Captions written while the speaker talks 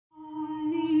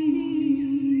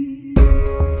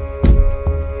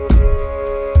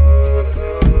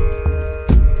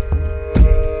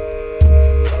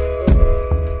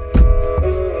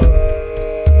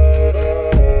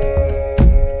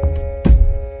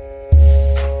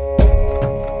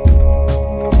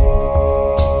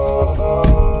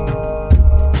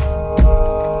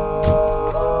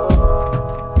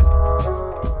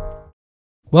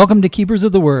Welcome to Keepers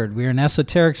of the Word. We are an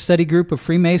esoteric study group of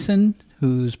Freemason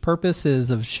whose purpose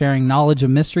is of sharing knowledge of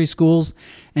mystery schools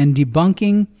and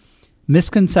debunking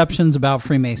misconceptions about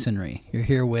Freemasonry. You're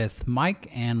here with Mike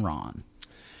and Ron.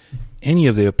 Any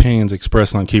of the opinions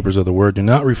expressed on Keepers of the Word do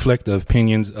not reflect the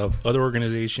opinions of other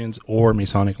organizations or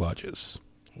Masonic lodges.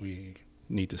 We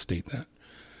need to state that.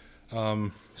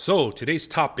 So today's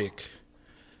topic,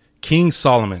 King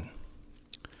Solomon.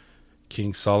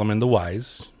 King Solomon the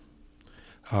Wise.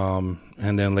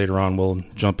 And then later on, we'll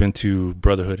jump into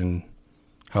brotherhood and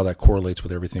how that correlates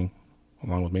with everything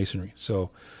along with Masonry.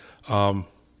 So,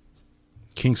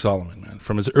 King Solomon, man,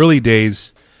 from his early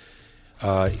days,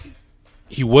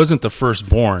 he wasn't the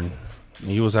firstborn.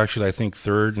 He was actually, I think,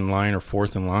 third in line or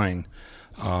fourth in line.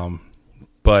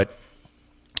 But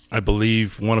I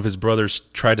believe one of his brothers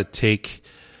tried to take,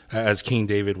 as King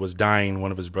David was dying,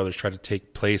 one of his brothers tried to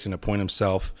take place and appoint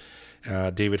himself.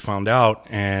 David found out,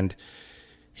 and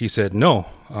he said, no,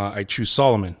 I choose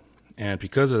Solomon. And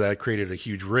because of that, it created a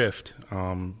huge rift.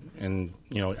 And,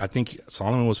 you know, I think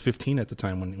Solomon was 15 at the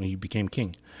time when he became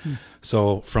king.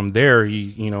 So from there,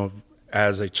 he, you know,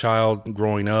 as a child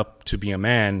growing up to be a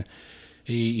man,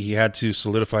 he had to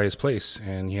solidify his place,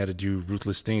 and he had to do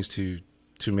ruthless things to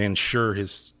ensure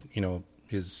his, you know,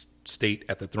 his state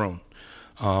at the throne.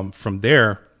 From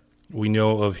there, we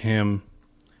know of him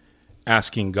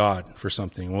asking God for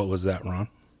something. What was that, Ron?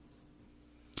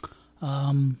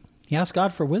 He asked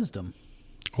God for wisdom.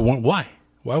 Why?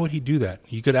 Why would he do that?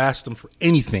 You could ask him for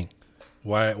anything.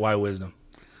 Why wisdom?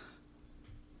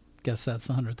 Guess that's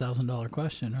the $100,000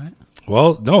 question, right?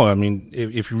 Well, no. I mean,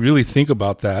 if you really think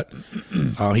about that,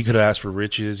 he could have asked for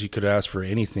riches. He could have asked for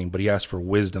anything, but he asked for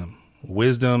wisdom.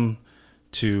 Wisdom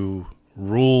to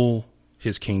rule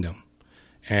his kingdom.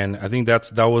 And I think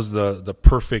that was the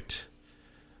perfect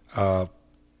thing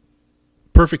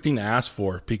to ask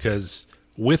for, because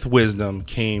with wisdom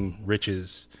came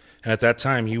riches. And at that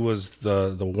time, he was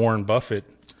the Warren Buffett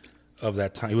of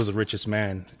that time. He was the richest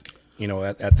man, you know,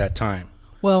 at that time.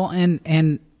 Well,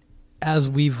 and as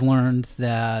we've learned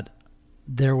that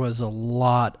there was a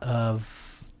lot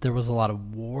of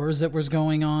wars that was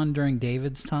going on during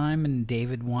David's time, and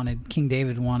King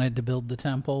David wanted to build the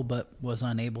temple, but was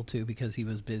unable to because he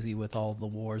was busy with all the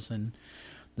wars and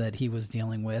that he was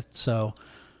dealing with. So,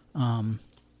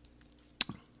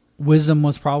 wisdom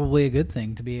was probably a good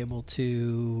thing to be able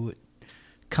to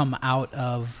come out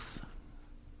of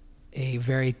a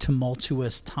very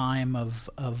tumultuous time of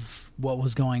what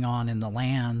was going on in the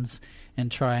lands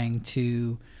and trying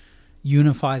to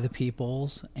unify the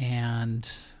peoples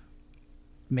and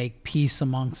make peace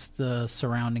amongst the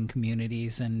surrounding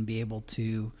communities and be able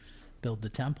to build the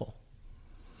temple.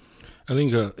 I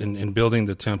think in building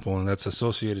the temple, and that's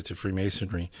associated to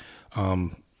Freemasonry,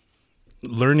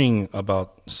 learning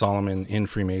about Solomon in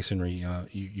Freemasonry,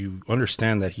 you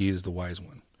understand that he is the wise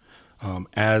one.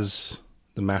 As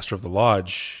the master of the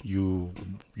lodge, you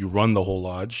run the whole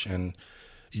lodge, and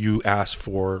you ask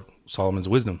for Solomon's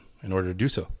wisdom in order to do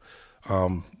so.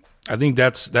 I think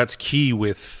that's key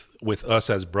with us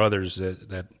as brothers,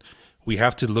 that we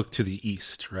have to look to the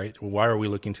east, right? Why are we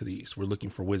looking to the east? We're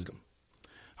looking for wisdom,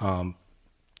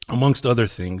 amongst other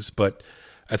things. But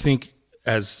I think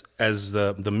as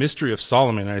the mystery of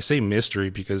Solomon, and I say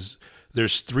mystery because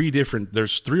there's three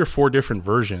or four different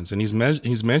versions, and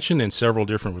he's mentioned in several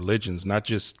different religions, not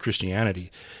just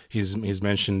Christianity. He's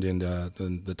mentioned in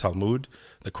the Talmud,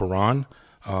 the Quran,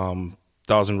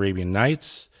 Thousand Arabian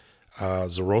Nights,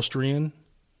 Zoroastrian,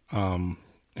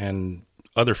 and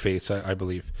other faiths, I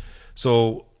believe.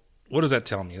 So what does that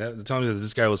tell me? That tells me that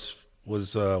this guy was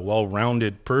a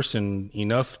well-rounded person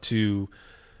enough to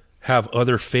have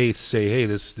other faiths say, hey,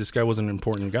 this guy was an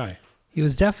important guy. He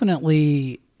was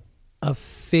definitely a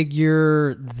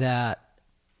figure that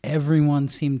everyone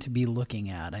seemed to be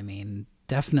looking at. I mean,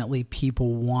 definitely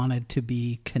people wanted to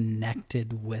be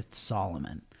connected with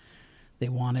Solomon. They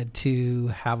wanted to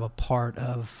have a part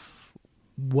of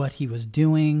what he was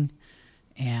doing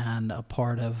and a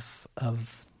part of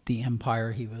the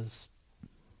empire he was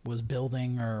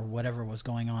building, or whatever was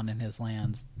going on in his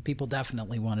lands. People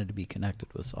definitely wanted to be connected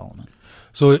with Solomon.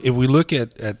 So if we look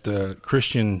at the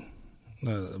Christian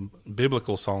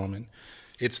biblical Solomon,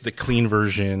 it's the clean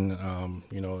version.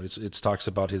 You know, it talks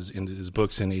about in his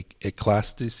books in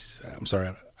Ecclesiastes. I'm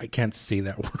sorry, I can't say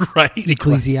that word right.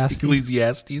 Ecclesiastes.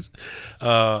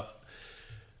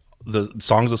 The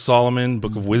Songs of Solomon,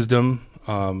 Book of Wisdom,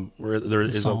 where there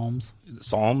is Psalms.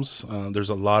 Psalms. There's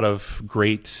a lot of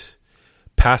great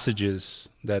passages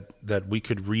that we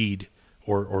could read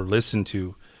or listen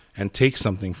to and take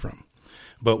something from.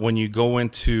 But when you go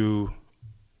into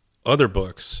other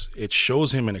books, it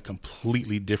shows him in a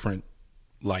completely different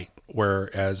light.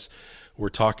 Whereas we're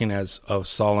talking as of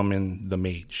Solomon the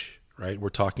mage, right? We're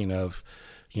talking of,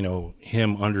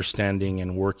 him understanding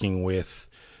and working with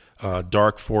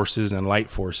dark forces and light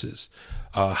forces.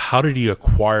 How did he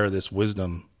acquire this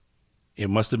wisdom? It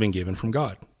must have been given from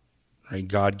God, right?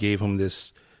 God gave him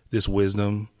this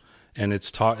wisdom, and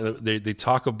they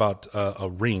talk about a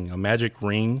ring, a magic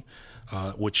ring,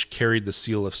 which carried the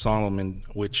seal of Solomon,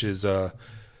 which is a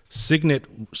signet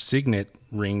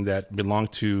ring that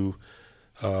belonged to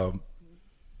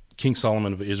King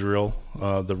Solomon of Israel.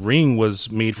 The ring was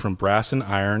made from brass and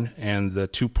iron, and the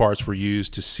two parts were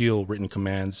used to seal written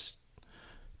commands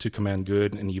to command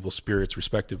good and evil spirits,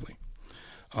 respectively.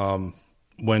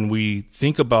 When we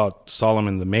think about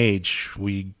Solomon the mage,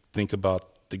 we think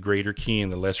about the greater key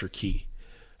and the lesser key,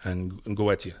 and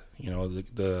Goetia,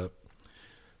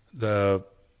 the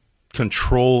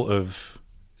control of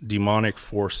demonic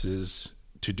forces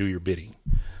to do your bidding.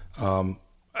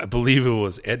 I believe it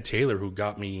was Ed Taylor who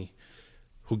got me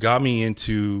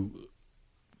into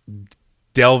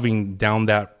delving down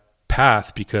that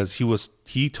path, because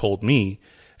he told me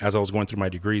as I was going through my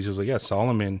degrees, he was like, yeah,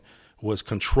 Solomon was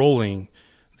controlling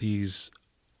these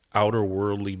outer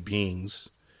worldly beings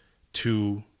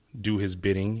to do his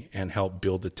bidding and help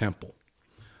build the temple.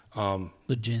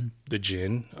 The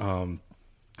jinn,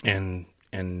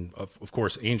 and of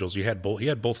course angels. He had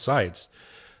both sides.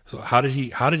 So how did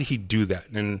he do that?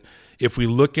 And if we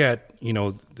look at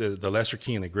the lesser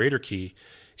key and the greater key,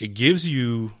 it gives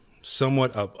you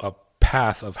somewhat a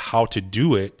path of how to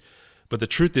do it. But the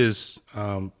truth is,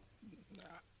 I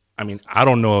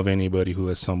don't know of anybody who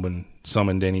has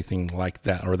summoned anything like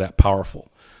that or that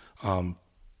powerful.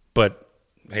 But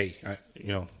hey,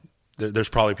 there's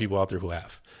probably people out there who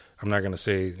have. I'm not going to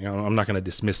say, I'm not going to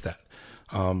dismiss that.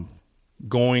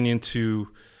 Going into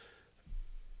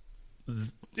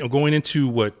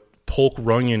what Polk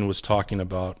Runyon was talking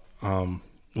about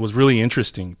was really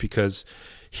interesting, because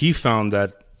he found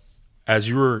that as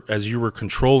you were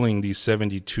controlling these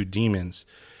 72 demons,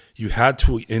 you had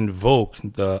to invoke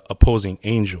the opposing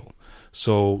angel.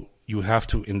 So you have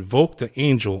to invoke the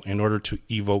angel in order to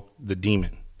evoke the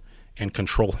demon and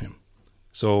control him.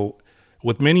 So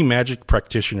with many magic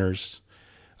practitioners,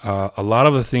 a lot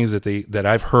of the things that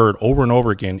I've heard over and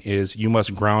over again is you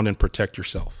must ground and protect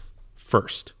yourself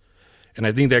first. And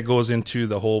I think that goes into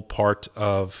the whole part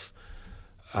of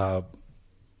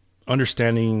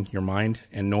understanding your mind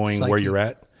and knowing where you're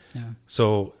at. Yeah.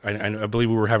 So I believe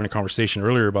we were having a conversation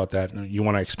earlier about that. You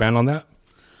want to expand on that?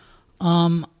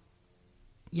 I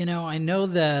know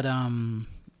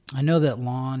that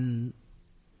Lon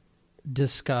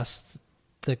discussed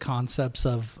the concepts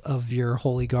of your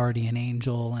holy guardian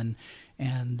angel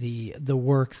and the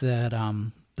work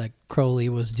that Crowley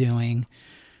was doing,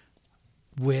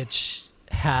 which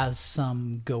has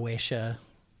some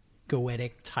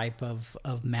Goetic type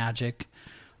of magic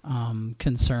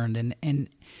concerned,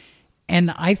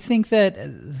 and I think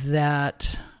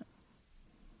that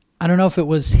I don't know if it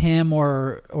was him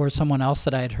or someone else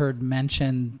that I had heard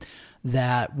mention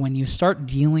that when you start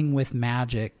dealing with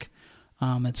magic,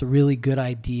 it's a really good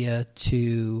idea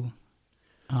to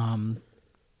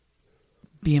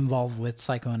be involved with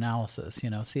psychoanalysis, see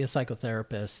a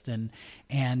psychotherapist,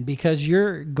 and because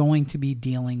you're going to be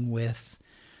dealing with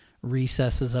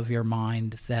recesses of your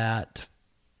mind that,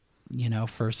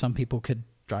 for some people could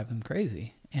drive them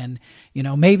crazy. And,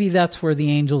 maybe that's where the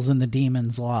angels and the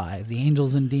demons lie. The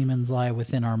angels and demons lie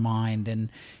within our mind, and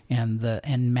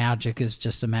magic is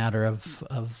just a matter of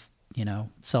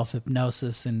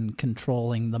self-hypnosis and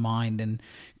controlling the mind and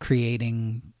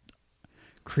creating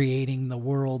the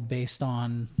world based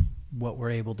on what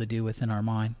we're able to do within our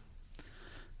mind.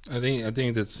 I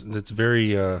think that's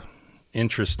very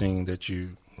interesting that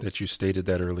you stated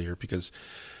that earlier, because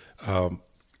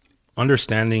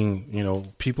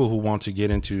understanding, people who want to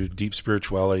get into deep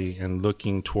spirituality and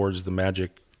looking towards the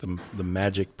magic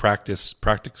practice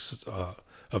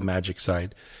of magic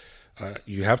side,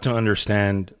 you have to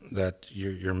understand that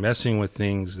you're messing with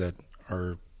things that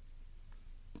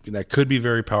could be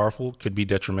very powerful, could be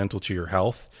detrimental to your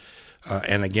health,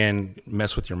 and again,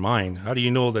 mess with your mind. How do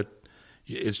you know that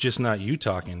it's just not you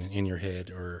talking in your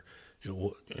head, or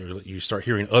you start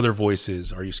hearing other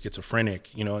voices? Are you schizophrenic?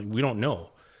 We don't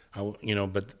know.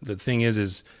 But the thing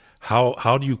is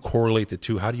how do you correlate the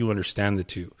two? How do you understand the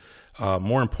two?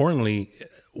 More importantly,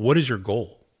 what is your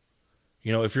goal?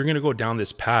 If you're going to go down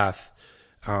this path,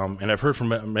 and I've heard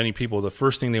from many people, the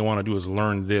first thing they want to do is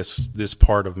learn this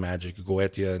part of magic,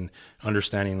 Goetia, and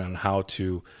understanding on how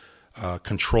to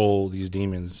control these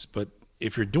demons. But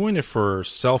if you're doing it for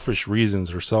selfish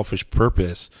reasons or selfish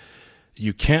purpose,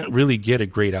 you can't really get a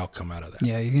great outcome out of that.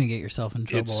 Yeah, you're going to get yourself in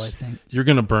trouble, I think. You're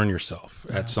going to burn yourself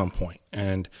at some point.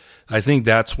 And I think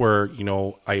that's where,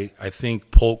 I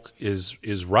think Polk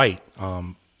is right.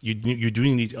 You do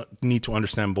need to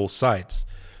understand both sides,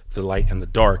 the light and the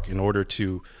dark, in order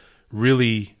to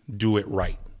really do it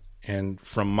right. And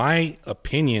from my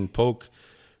opinion, Polk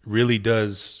really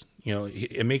does,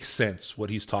 it makes sense what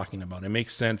he's talking about. It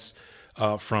makes sense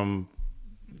from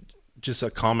just a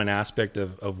common aspect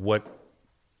of what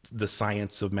the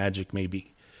science of magic may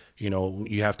be.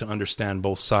 You have to understand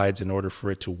both sides in order for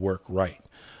it to work right.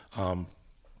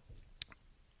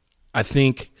 I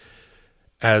think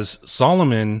as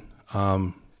Solomon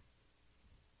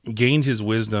gained his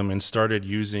wisdom and started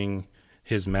using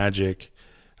his magic,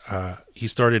 he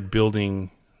started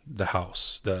building the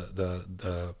house,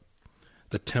 the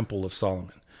temple of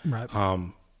Solomon. Right.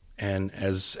 And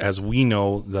as we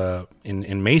know,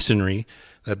 in masonry,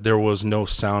 that there was no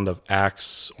sound of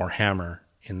axe or hammer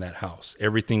in that house.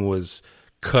 Everything was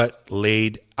cut,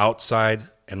 laid outside,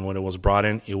 and when it was brought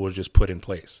in, it was just put in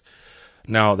place.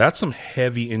 Now, that's some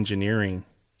heavy engineering.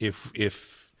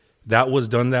 If that was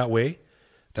done that way,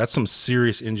 that's some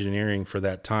serious engineering for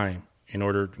that time in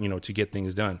order, to get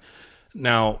things done.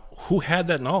 Now, who had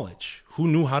that knowledge? Who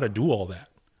knew how to do all that?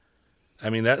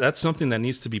 I mean, that's something that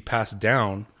needs to be passed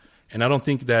down. And I don't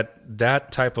think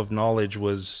that type of knowledge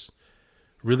was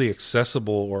really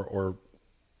accessible or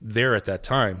there at that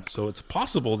time. So it's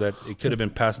possible that it could have been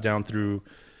passed down through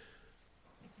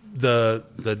the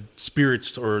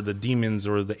spirits or the demons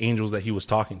or the angels that he was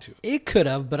talking to. It could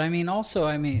have, but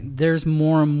there's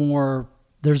more and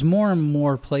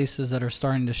more places that are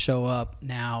starting to show up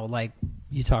now. Like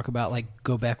you talk about, like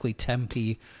Göbekli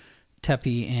Tepe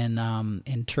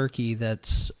in Turkey,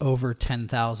 that's over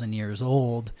 10,000 years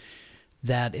old.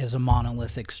 That is a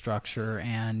monolithic structure,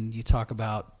 and you talk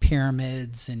about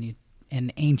pyramids and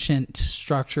ancient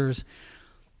structures.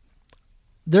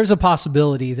 There's a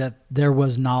possibility that there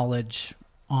was knowledge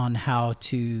on how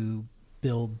to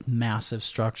build massive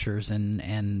structures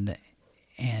and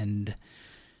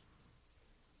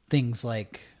things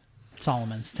like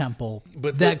Solomon's temple,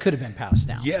 but that could have been passed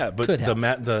down. Yeah, but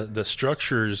the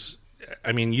structures,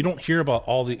 you don't hear about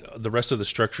all the rest of the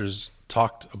structures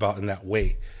talked about in that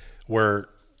way, where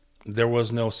there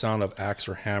was no sound of axe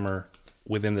or hammer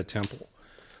within the temple.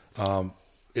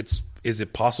 Is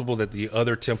it possible that the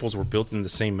other temples were built in the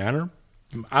same manner?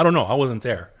 I don't know. I wasn't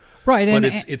there. Right. But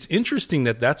it's interesting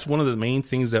that that's one of the main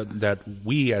things that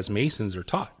we as Masons are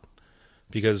taught,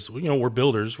 because, we're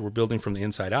builders, we're building from the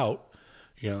inside out,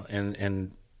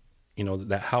 and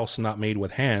that house not made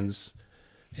with hands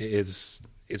is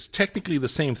technically the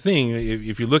same thing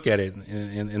if you look at it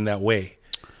in that way.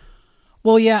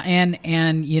 Well, yeah,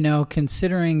 and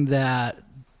considering that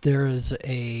there is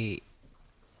a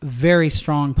very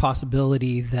strong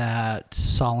possibility that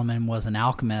Solomon was an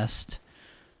alchemist,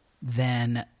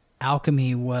 then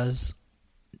alchemy was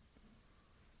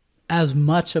as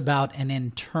much about an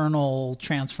internal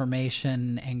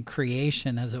transformation and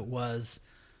creation as it was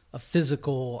a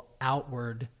physical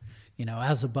outward,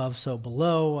 as above so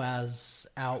below, as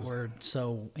outward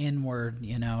so inward.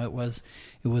 It was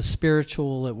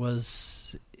spiritual. It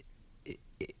was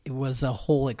a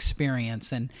whole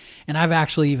experience, and I've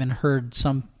actually even heard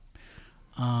some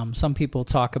people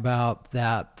talk about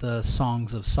that the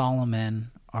Songs of Solomon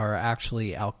are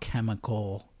actually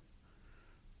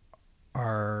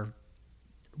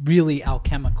really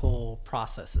alchemical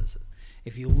processes.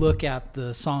 If you look at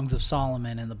the Songs of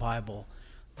Solomon in the Bible,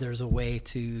 there's a way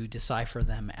to decipher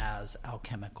them as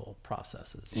alchemical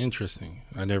processes. Interesting.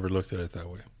 I never looked at it that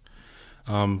way.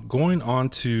 Going on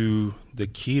to The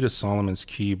Key to Solomon's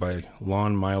Key by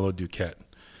Lon Milo Duquette,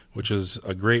 which is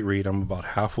a great read. I'm about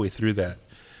halfway through that.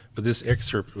 But this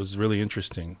excerpt was really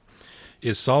interesting.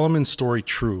 Is Solomon's story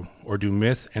true, or do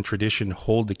myth and tradition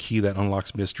hold the key that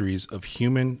unlocks mysteries of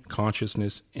human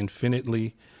consciousness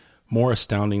infinitely more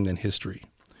astounding than history?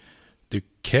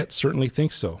 Duquette certainly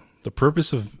thinks so. The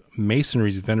purpose of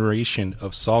Masonry's veneration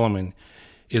of Solomon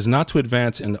is not to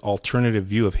advance an alternative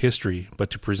view of history, but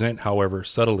to present, however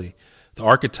subtly, the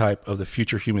archetype of the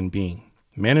future human being.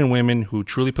 Men and women who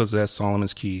truly possess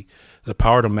Solomon's key, the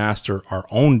power to master our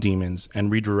own demons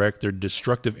and redirect their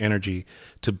destructive energy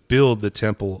to build the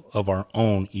temple of our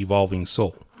own evolving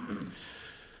soul.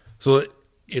 So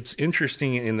it's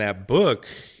interesting in that book,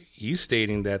 he's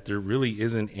stating that there really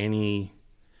isn't any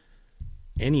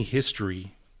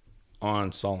history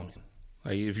on Solomon.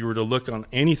 Like, if you were to look on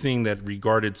anything that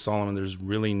regarded Solomon, there's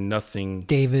really nothing.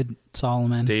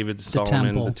 Solomon,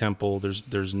 the temple.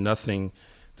 There's nothing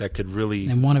that could really.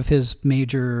 And one of his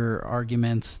major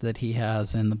arguments that he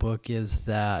has in the book is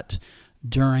that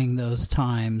during those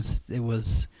times, it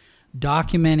was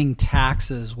documenting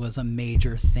taxes was a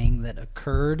major thing that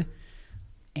occurred,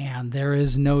 and there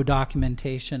is no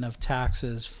documentation of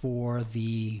taxes for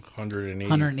the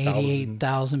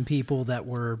 188,000 people that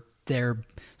were there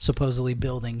supposedly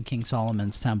building King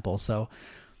Solomon's temple. So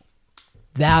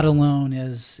that alone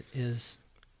is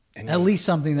at least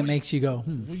something that makes you go,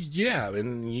 Yeah,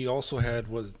 and he also had,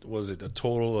 what was it, a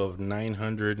total of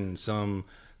 900 and some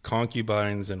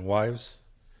concubines and wives.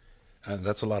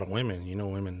 That's a lot of women. You know,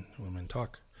 women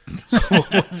talk. So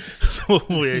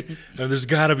there's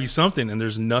got to be something, and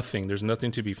there's nothing. There's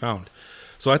nothing to be found.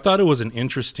 So I thought it was an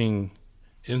interesting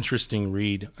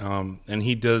read. And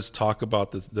he does talk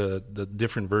about the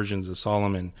different versions of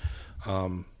Solomon.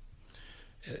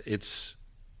 It's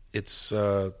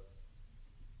an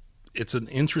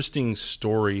interesting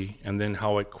story, and then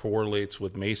how it correlates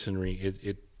with Masonry.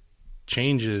 It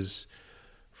changes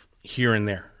here and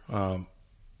there.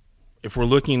 If we're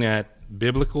looking at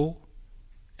biblical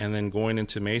and then going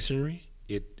into Masonry,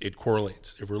 it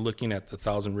correlates. If we're looking at the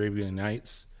 1,000 Arabian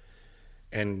Nights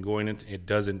and going into it,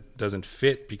 doesn't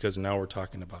fit, because now we're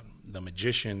talking about the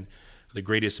magician, the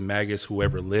greatest magus who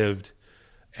ever lived,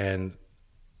 and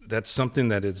that's something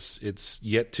that it's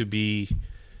yet to be.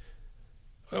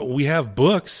 We have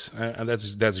books, and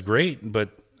that's great, but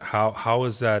how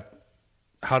is that?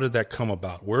 How did that come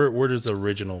about? Where does the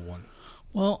original one?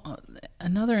 Well,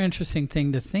 another interesting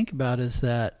thing to think about is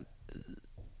that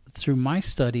through my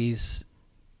studies,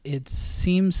 it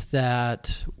seems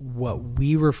that what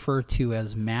we refer to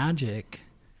as magic,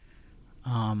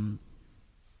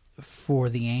 for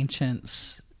the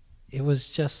ancients, it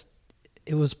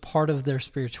was part of their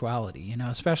spirituality. You know,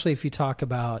 especially if you talk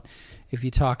about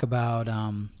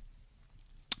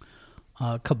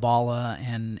Kabbalah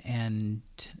and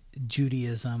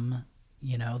Judaism.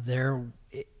 You know,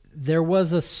 there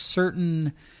was a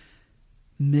certain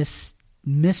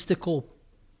mystical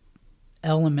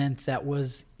element that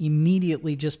was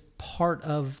immediately just part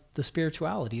of the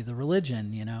spirituality, the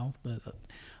religion. You know,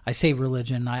 I say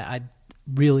religion, I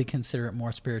really consider it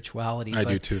more spirituality. I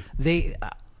do too. The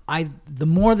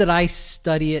more that I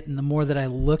study it and the more that I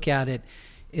look at it,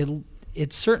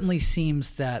 it certainly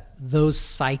seems that those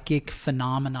psychic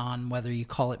phenomenon, whether you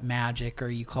call it magic or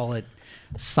you call it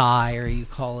psi or you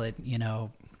call it, you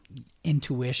know,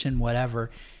 intuition, whatever,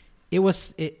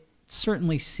 it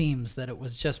certainly seems that it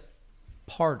was just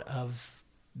part of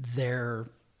their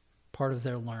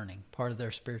learning, part of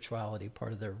their spirituality,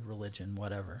 part of their religion,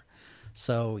 whatever.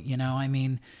 So, you know, I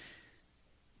mean,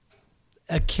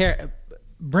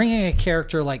 bringing a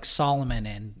character like Solomon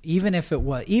in, even if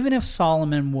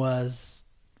Solomon was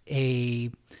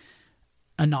a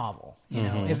novel, you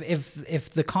know, if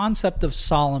the concept of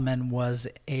Solomon was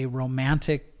a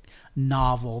romantic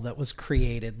novel that was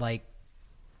created like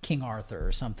King Arthur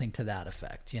or something to that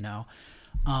effect, you know,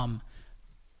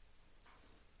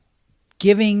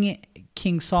 giving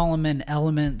King Solomon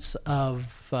elements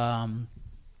of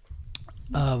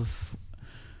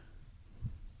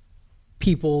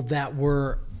people that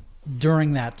were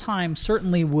during that time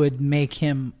certainly would make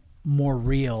him more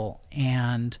real.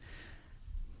 And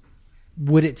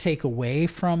would it take away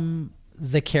from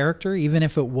the character, even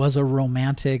if it was a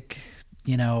romantic,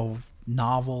 you know,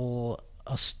 novel,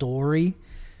 a story?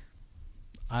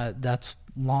 That's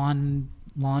Lon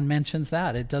mentions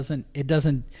that it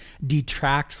doesn't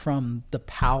detract from the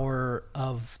power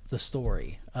of the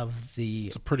story of the.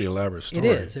 It's a pretty elaborate story.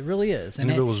 It is. It really is. And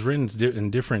if it was written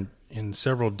in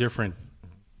several different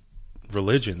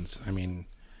religions, I mean,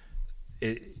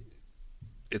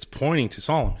 it's pointing to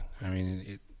Solomon. I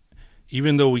mean,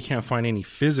 even though we can't find any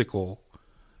physical,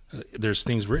 there's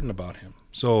things written about him.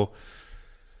 So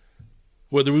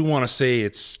whether we want to say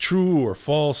it's true or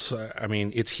false, I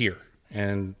mean, it's here.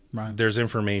 And right. There's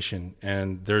information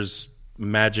and there's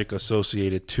magic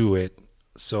associated to it.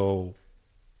 So,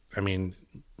 I mean,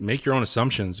 make your own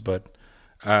assumptions, but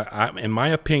in my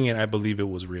opinion, I believe it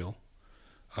was real.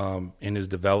 In his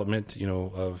development, you know,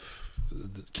 of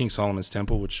King Solomon's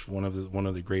temple, which one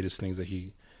of the greatest things that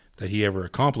he ever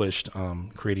accomplished,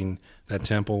 creating that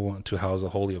temple to house the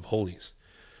Holy of Holies,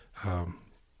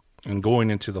 and going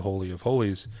into the Holy of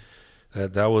Holies,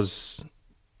 that was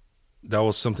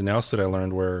something else that I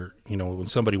learned, where, you know, when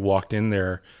somebody walked in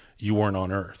there, you weren't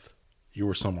on earth, you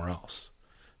were somewhere else.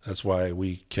 That's why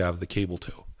we have the cable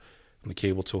tow, and the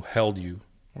cable tow held you,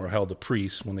 or held the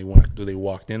priest when they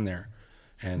walked in there,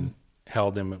 and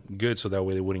held them good, so that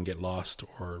way they wouldn't get lost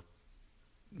or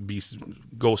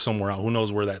go somewhere else. Who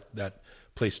knows where that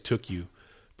place took you,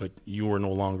 but you were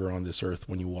no longer on this earth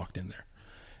when you walked in there.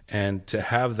 And to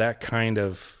have that kind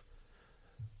of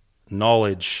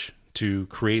knowledge to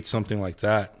create something like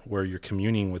that, where you're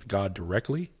communing with God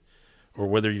directly, or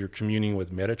whether you're communing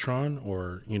with Metatron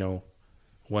or, you know,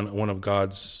 one of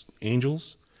God's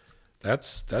angels,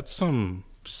 that's some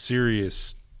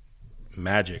serious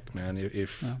magic, man.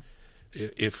 If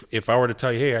I were to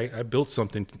tell you, hey, I built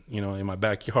something, you know, in my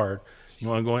backyard, you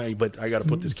want to go in, but I got to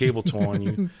put this cable tool on you,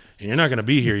 and you're not going to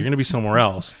be here. You're going to be somewhere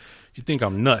else. You think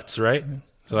I'm nuts, right?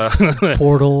 So,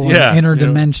 portal, yeah,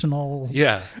 interdimensional. You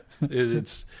know, yeah,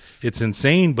 it's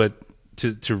insane. But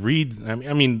to read, I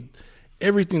mean,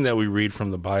 everything that we read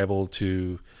from the Bible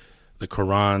to the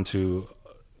Quran to,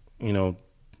 you know,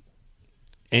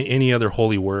 any other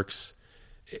holy works,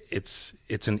 it's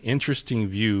an interesting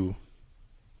view,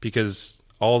 because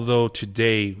although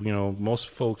today, you know, most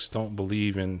folks don't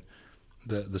believe in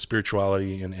the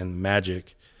spirituality and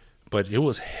magic, but it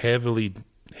was heavily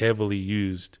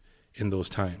used in those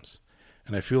times.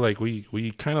 And I feel like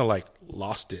we kind of like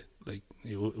lost it. Like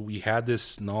we had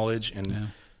this knowledge and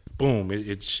boom,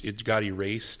 it got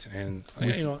erased, and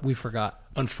we forgot.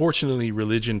 Unfortunately,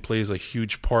 religion plays a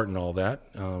huge part in all that.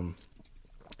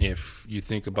 If you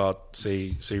think about,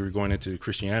 say you're going into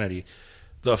Christianity,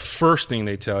 the first thing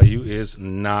they tell you is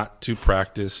not to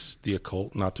practice the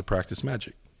occult, not to practice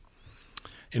magic.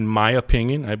 In my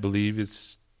opinion, I believe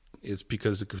it's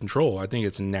because of control. I think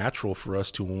it's natural for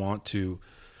us to want to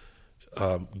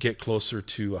get closer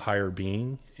to a higher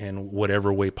being in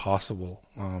whatever way possible,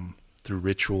 through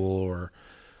ritual or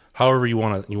however you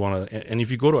want to. And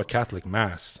if you go to a Catholic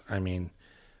mass, I mean,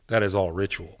 that is all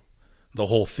ritual. The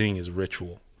whole thing is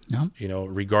ritual. Yeah. You know,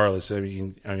 regardless. I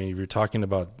mean, if you're talking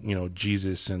about, you know,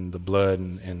 Jesus and the blood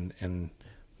and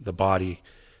the body,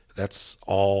 that's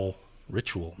all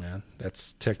ritual, man.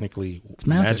 That's technically it's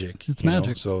magic. It's magic.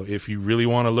 Know? So if you really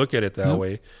want to look at it that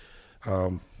way,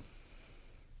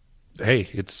 hey,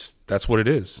 that's what it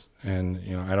is. And,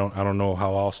 you know, I don't know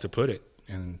how else to put it.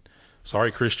 And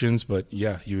sorry, Christians, but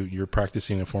yeah, you're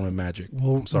practicing a form of magic.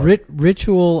 Well, I'm sorry.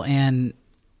 Ritual and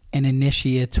an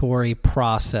initiatory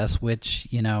process, which,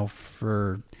 you know,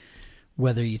 for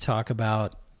whether you talk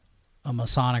about a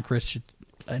Masonic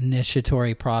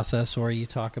initiatory process or you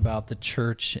talk about the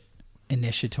church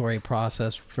initiatory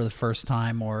process for the first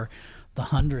time or the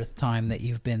 100th time that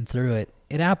you've been through it,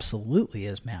 it absolutely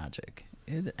is magic.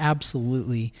 It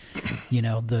absolutely, you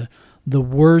know, the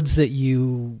words that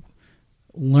you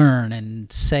learn and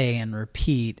say and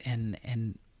repeat, and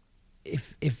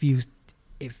if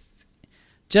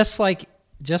just like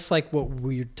what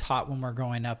we're taught when we're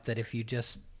growing up, that if you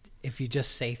just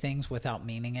say things without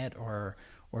meaning it, or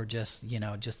just, you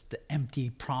know, just the empty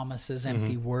promises,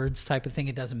 empty words type of thing,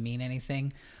 it doesn't mean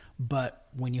anything. But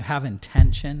when you have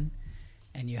intention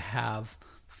and you have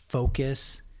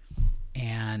focus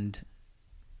and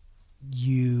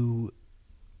you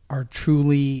are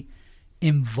truly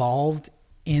involved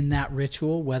in that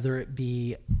ritual, whether it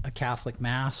be a Catholic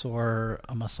mass or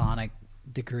a Masonic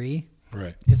degree,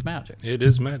 right, it's magic. It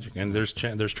is magic, and there's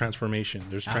transformation,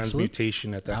 there's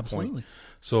transmutation at that point.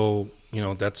 So, you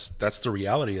know, that's the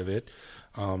reality of it.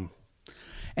 And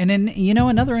then, you know,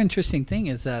 another interesting thing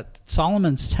is that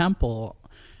Solomon's temple,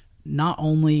 not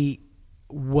only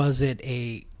was it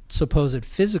a supposed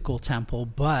physical temple,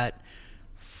 but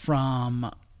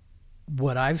from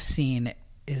what I've seen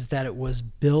is that it was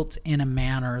built in a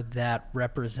manner that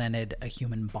represented a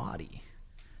human body,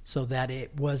 so that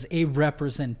it was a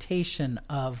representation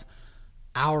of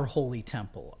our holy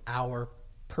temple, our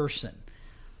person,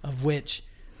 of which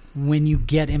when you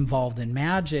get involved in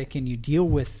magic and you deal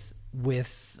with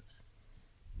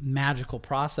magical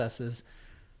processes,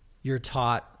 you're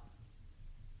taught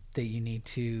that you need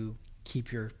to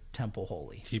keep your temple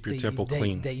holy. Keep your temple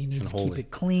clean. That you need to holy. keep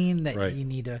it clean, that right. You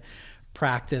need to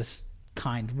practice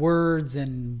kind words,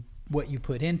 and what you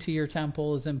put into your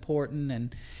temple is important.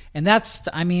 And that's,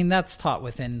 I mean, that's taught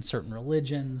within certain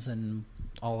religions and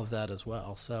all of that as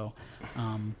well. So,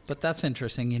 but that's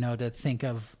interesting, you know, to think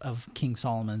of King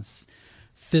Solomon's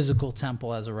physical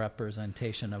temple as a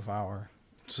representation of our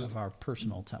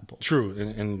personal temple. True.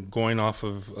 And going off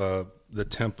of the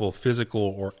temple, physical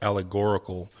or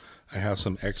allegorical, I have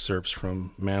some excerpts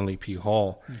from Manly P.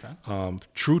 Hall. Okay.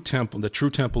 The true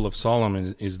temple of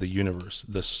Solomon is the universe,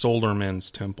 the solar man's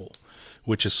temple,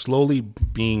 which is slowly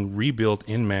being rebuilt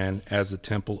in man as the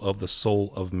temple of the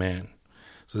soul of man.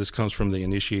 So this comes from the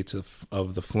Initiates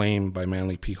of the Flame by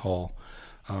Manly P. Hall.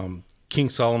 King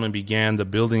Solomon began the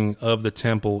building of the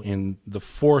temple in the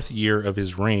 4th year of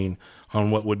his reign on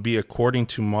what would be, according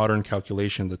to modern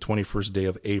calculation, the 21st day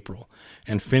of April,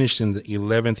 and finished in the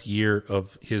 11th year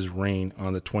of his reign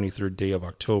on the 23rd day of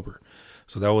October.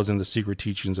 So that was in The Secret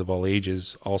Teachings of All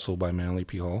Ages, also by Manly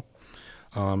P. Hall.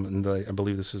 And I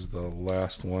believe this is the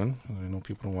last one. I know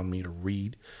people don't want me to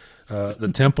read.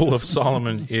 The Temple of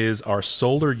Solomon is our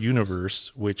solar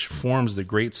universe, which forms the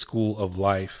great school of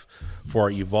life for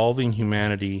our evolving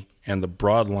humanity, and the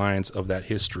broad lines of that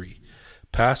history,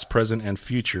 past, present, and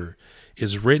future,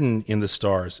 is written in the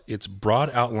stars, its broad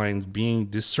outlines being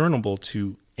discernible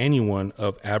to anyone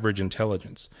of average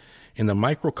intelligence. In the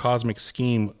microcosmic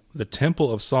scheme, the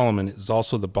Temple of Solomon is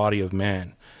also the body of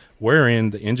man, wherein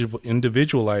the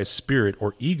individualized spirit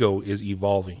or ego is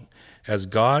evolving, as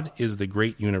God is the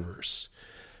great universe.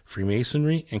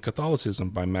 Freemasonry and Catholicism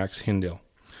by Max Hindle.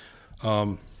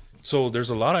 So there's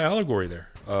a lot of allegory there.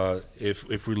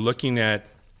 If you're looking at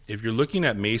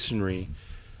Masonry,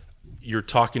 you're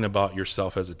talking about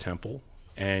yourself as a temple,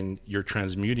 and you're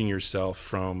transmuting yourself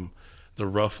from the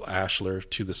rough ashlar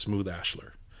to the smooth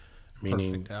ashlar,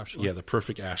 meaning the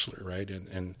perfect ashlar, right?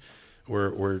 And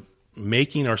we're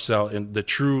making ourselves, and the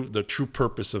true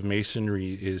purpose of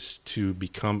Masonry is to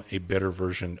become a better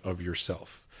version of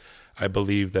yourself. I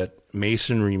believe that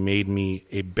Masonry made me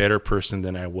a better person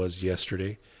than I was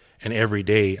yesterday, and every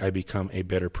day I become a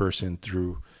better person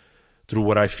through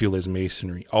what I feel is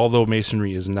Masonry. Although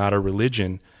Masonry is not a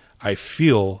religion, I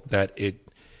feel that it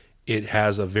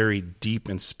has a very deep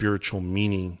and spiritual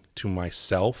meaning to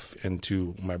myself and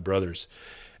to my brothers.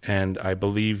 And I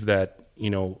believe that,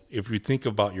 if you think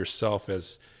about yourself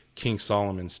as King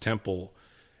Solomon's temple,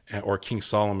 or King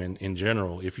Solomon in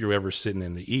general, if you're ever sitting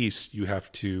in the East, you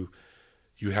have to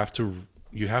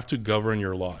govern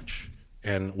your lodge.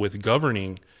 And with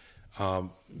governing,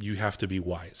 you have to be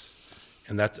wise.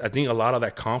 And I think a lot of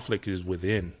that conflict is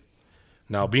within.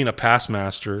 Now, being a past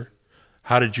master,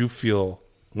 how did you feel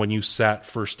when you sat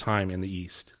first time in the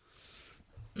East?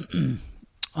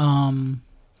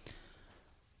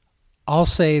 I'll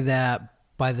say that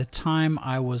by the time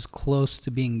I was close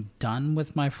to being done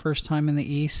with my first time in the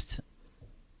East,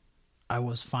 I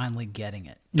was finally getting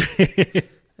it.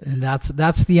 And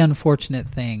that's the unfortunate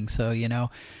thing. So,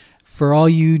 for all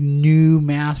you new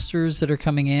masters that are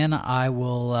coming in, I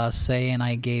will say, and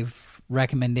I gave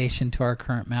recommendation to our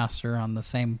current master on the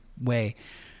same way,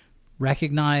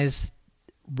 recognize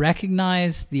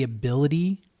the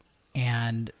ability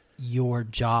and your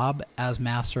job as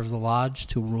master of the lodge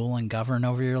to rule and govern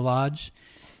over your lodge,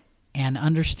 and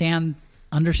understand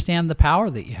the power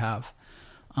that you have.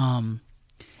 And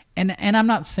I'm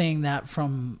not saying that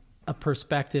from a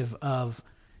perspective of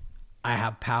I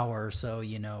have power, so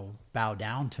bow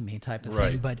down to me type of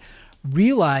thing. But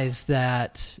realize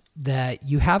that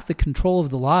you have the control of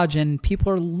the lodge, and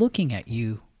people are looking at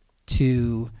you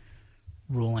to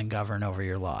rule and govern over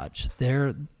your lodge.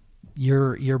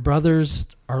 Your brothers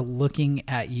are looking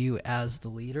at you as the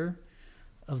leader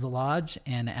of the lodge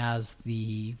and as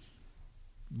the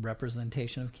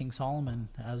representation of King Solomon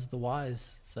as the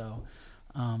wise. So,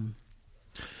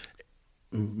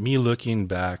 me looking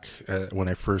back when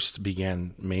I first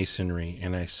began Masonry,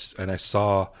 and I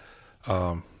saw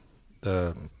the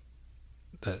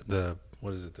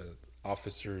what is it, the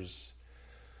officers,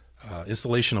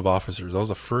 installation of officers. That was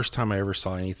the first time I ever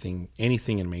saw anything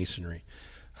in Masonry.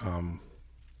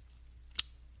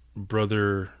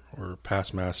 Brother or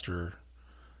past master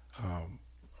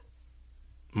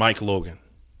Mike Logan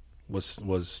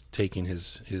was taking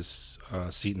his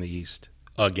seat in the East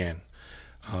again.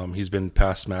 He's been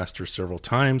past master several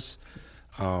times,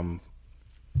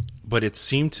 but it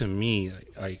seemed to me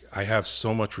I have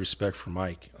so much respect for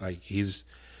Mike. Like he's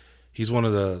one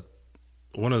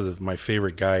of my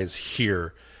favorite guys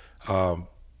here.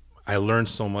 I learned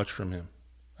so much from him.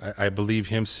 I believe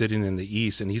him sitting in the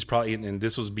East, and he's probably, and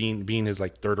this was being his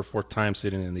like third or fourth time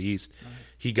sitting in the East. Right.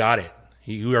 He got it.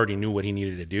 He already knew what he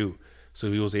needed to do,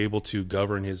 so he was able to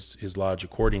govern his lodge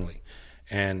accordingly.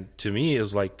 And to me, it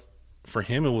was like, for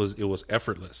him, it was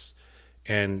effortless,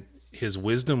 and his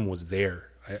wisdom was there.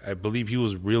 I believe he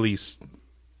was really,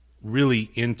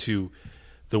 really into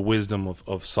the wisdom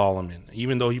of Solomon,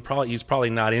 even though he's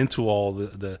probably not into all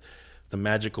the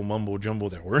magical mumbo jumbo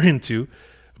that we're into,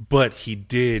 but he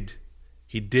did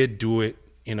do it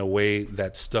in a way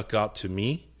that stuck out to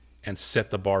me and set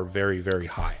the bar very, very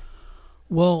high.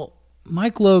 Well,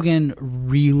 Mike Logan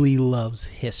really loves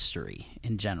history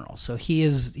in general. So he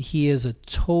is a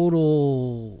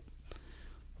total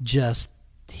just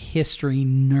history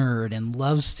nerd and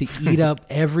loves to eat up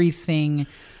everything,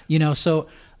 So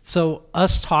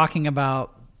us talking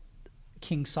about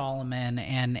King Solomon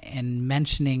and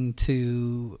mentioning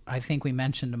to, I think we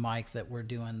mentioned to Mike that we're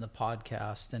doing the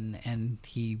podcast, and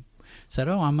he said,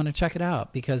 "Oh, I'm going to check it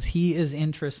out," because he is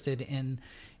interested in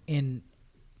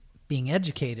being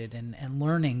educated and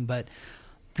learning. But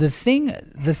the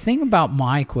thing about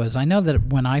Mike was, I know that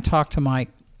when I talked to Mike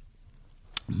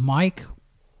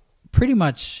pretty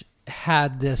much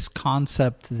had this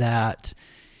concept that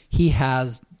he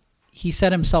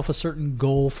set himself a certain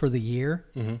goal for the year,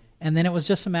 mm-hmm. and then it was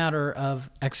just a matter of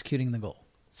executing the goal.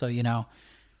 So,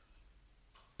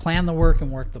 plan the work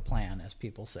and work the plan, as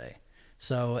people say.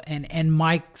 So, and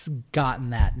Mike's gotten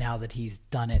that now that he's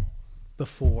done it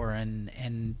before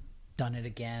and done it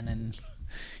again. And,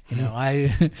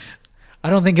 I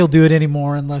don't think he'll do it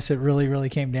anymore unless it really, really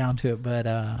came down to it.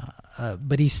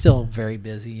 But he's still very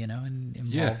busy, and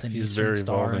involved in he's Eastern very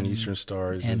Star involved in Eastern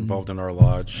Star. He's involved in our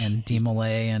lodge and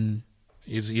DeMolay, and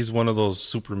he's one of those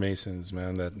super Masons,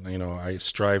 man, that I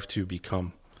strive to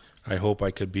become. I hope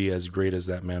I could be as great as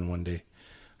that man one day.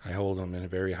 I hold him in a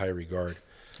very high regard.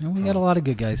 And we got a lot of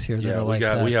good guys here that are like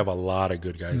that. We have a lot of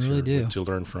good guys really here to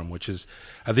learn from, which is,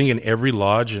 I think, in every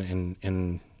lodge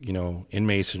in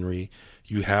Masonry,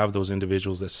 you have those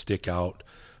individuals that stick out,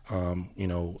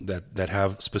 that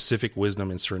have specific wisdom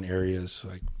in certain areas,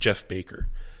 like Jeff Baker,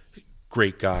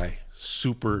 great guy,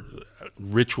 super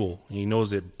ritual. He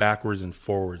knows it backwards and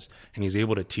forwards, and he's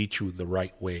able to teach you the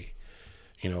right way.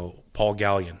 Paul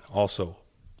Gallion, also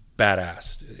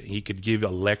badass. He could give a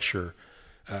lecture,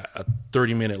 a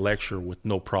 30-minute lecture with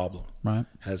no problem. Right.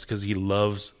 That's because he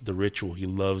loves the ritual. He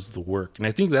loves the work. And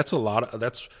I think that's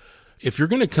if you're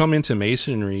going to come into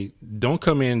Masonry, don't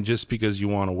come in just because you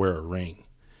want to wear a ring.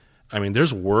 I mean,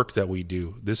 there's work that we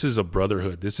do. This is a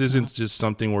brotherhood. This isn't just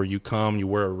something where you come, you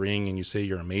wear a ring, and you say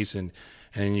you're a Mason,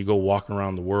 and you go walk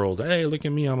around the world. Hey, look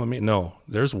at me, I'm a Mason. No,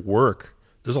 there's work.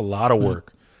 There's a lot of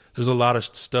work. There's a lot of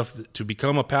stuff to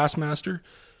become a past master.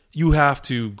 You have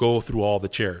to go through all the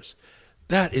chairs.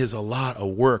 That is a lot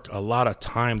of work, a lot of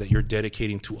time that you're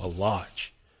dedicating to a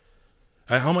lodge.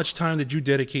 How much time did you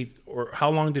dedicate, or how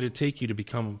long did it take you to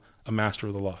become a master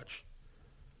of the lodge?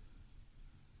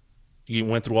 You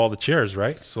went through all the chairs,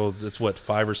 right? So that's what,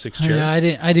 5 or 6 chairs? Yeah,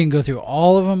 I didn't go through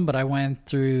all of them, but I went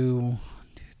through 1,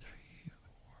 2, 3,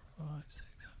 4, 5,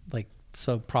 6,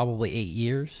 so probably 8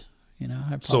 years.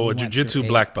 So a jiu-jitsu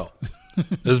black belt.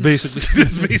 That's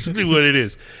basically what it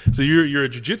is. So you're a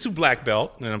jiu-jitsu black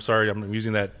belt, and I'm sorry I'm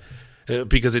using that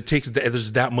because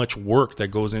there's that much work that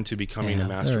goes into becoming a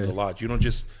master of the lodge. You don't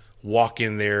just walk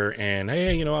in there and,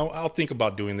 hey, I'll think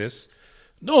about doing this.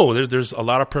 No, there's a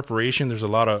lot of preparation. There's a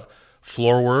lot of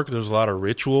floor work. There's a lot of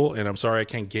ritual, and I'm sorry I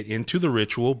can't get into the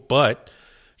ritual, but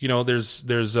there's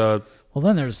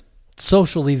then there's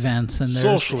social events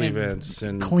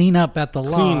and clean up at the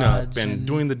lodge and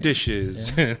doing the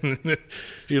dishes. Yeah.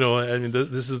 And,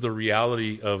 this is the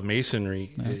reality of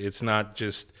Masonry. Yeah. It's not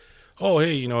just, oh,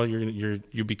 hey,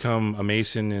 you become a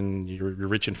Mason and you're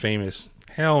rich and famous.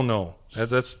 Hell no.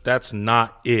 That's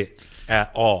not it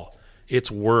at all. It's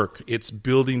work. It's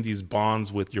building these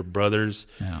bonds with your brothers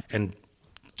and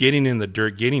getting in the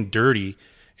dirt, getting dirty,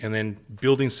 and then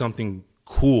building something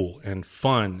cool and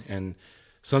fun and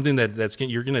something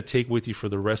you're going to take with you for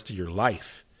the rest of your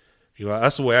life.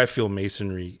 That's the way I feel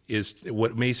Masonry is.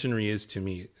 What Masonry is to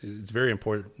me, it's a very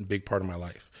important, big part of my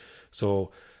life.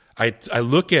 So I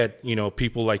look at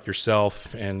people like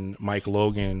yourself and Mike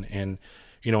Logan, and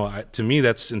to me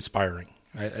that's inspiring.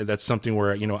 That's something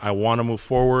where I want to move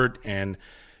forward, and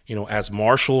as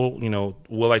Marshall,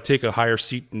 will I take a higher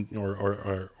seat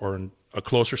or a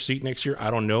closer seat next year?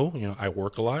 I don't know. I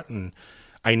work a lot, and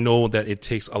I know that it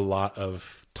takes a lot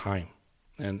of time,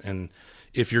 and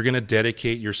if you're going to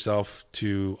dedicate yourself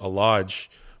to a lodge,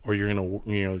 or you're going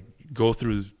to go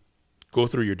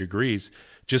through your degrees,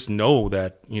 just know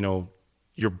that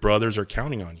your brothers are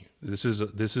counting on you. This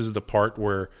is the part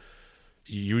where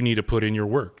you need to put in your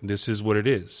work. This is what it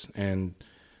is. And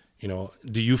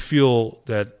do you feel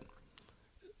that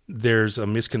there's a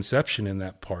misconception in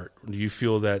that part? Do you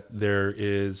feel that there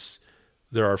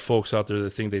are folks out there that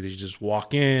think that they just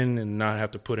walk in and not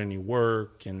have to put any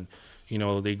work, and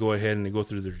they go ahead and they go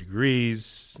through their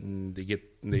degrees and they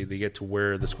get to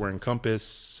wear the square and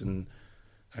compass? And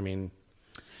I mean,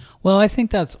 well, I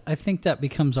think that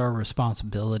becomes our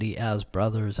responsibility as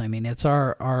brothers. I mean, it's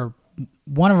our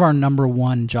one of our number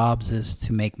one jobs is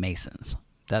to make Masons.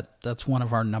 That's one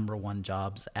of our number one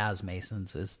jobs as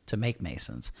Masons, is to make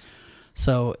Masons.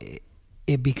 So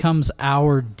it becomes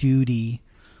our duty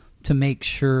to make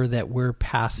sure that we're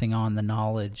passing on the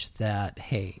knowledge that,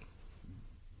 hey,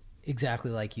 exactly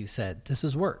like you said, this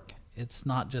is work. It's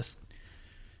not just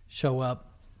show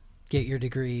up, get your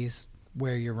degrees,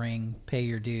 wear your ring, pay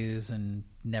your dues, and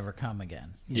never come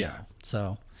again. you Yeah. know.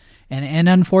 So, and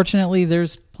unfortunately,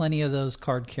 there's plenty of those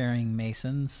card-carrying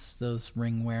Masons, those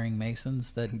ring-wearing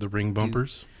Masons that The ring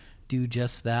bumpers. do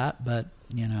just that. But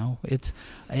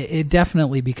it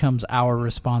definitely becomes our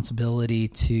responsibility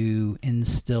to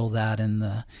instill that in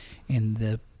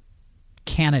the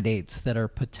candidates that are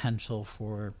potential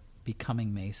for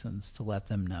becoming Masons, to let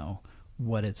them know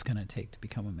what it's going to take to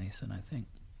become a Mason, I think.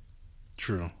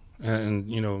 True.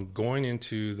 And going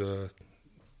into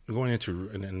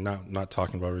and not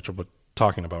talking about ritual, but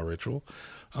talking about ritual,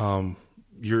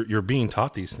 you're being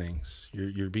taught these things.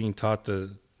 You're being taught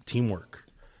the teamwork,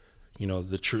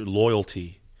 the true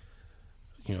loyalty,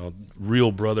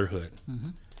 real brotherhood. Mm-hmm.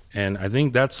 And I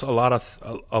think that's a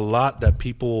lot that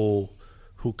people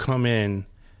who come in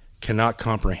cannot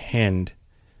comprehend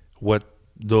what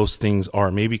those things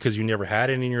are. Maybe because you never had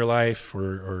it in your life,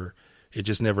 or it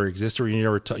just never existed, or you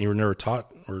were never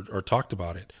taught or talked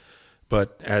about it.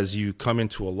 But as you come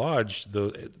into a lodge,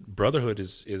 the brotherhood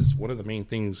is one of the main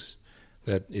things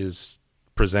that is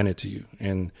presented to you.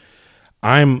 And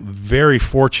I'm very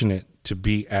fortunate to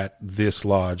be at this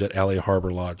lodge, at LA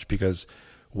Harbor Lodge, because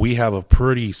we have a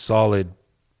pretty solid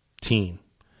team.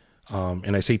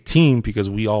 And I say team because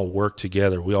we all work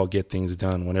together. We all get things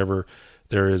done. Whenever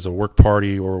there is a work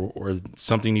party or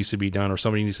something needs to be done or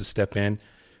somebody needs to step in,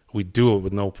 we do it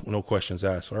with no questions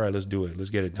asked. All right, let's do it. Let's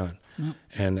get it done. Yep.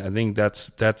 And I think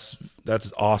that's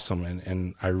awesome.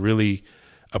 And I really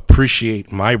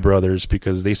appreciate my brothers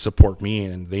because they support me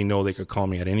and they know they could call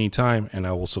me at any time and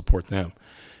I will support them.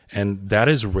 And that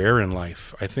is rare in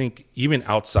life. I think even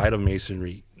outside of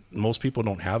Masonry, most people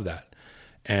don't have that.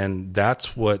 And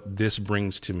that's what this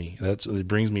brings to me. It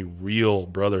brings me real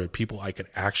brotherhood, people I could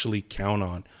actually count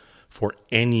on for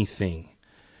anything,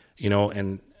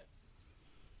 and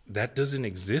that doesn't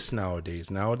exist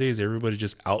nowadays. Nowadays, everybody's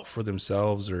just out for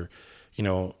themselves, or,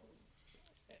 to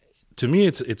me,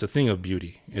 it's a thing of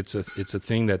beauty. It's a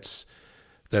thing that's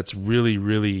really,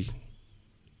 really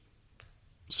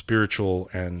spiritual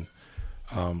and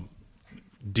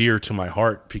dear to my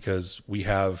heart, because we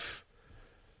have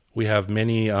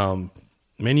many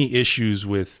issues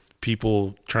with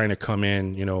people trying to come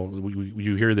in.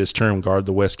 You hear this term, guard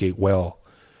the West Gate well.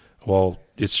 Well,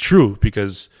 it's true,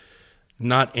 because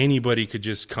not anybody could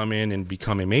just come in and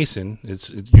become a Mason.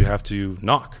 You have to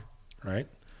knock, right?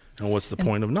 And what's the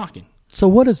point of knocking? So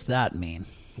what does that mean?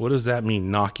 What does that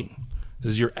mean, knocking?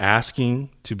 Is you're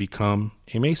asking to become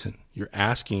a Mason. You're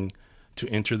asking to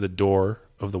enter the door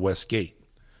of the West Gate.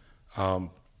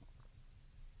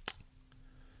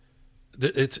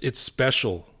 It's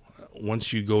special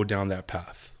once you go down that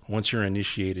path, once you're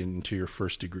initiated into your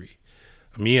first degree.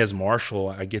 Me as Marshal,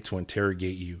 I get to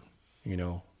interrogate you.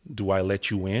 Do I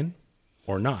let you in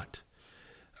or not?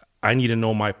 I need to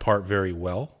know my part very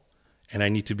well, and I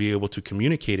need to be able to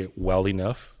communicate it well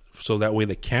enough so that way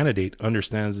the candidate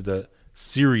understands the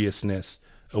seriousness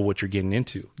of what you're getting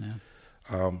into.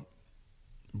 Yeah.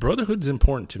 Brotherhood is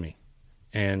important to me,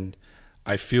 and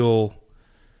I feel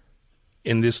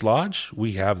in this lodge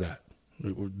we have that.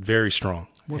 We're very strong.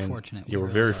 We're fortunate. Yeah, we're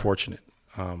very fortunate,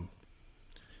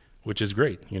 which is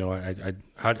great.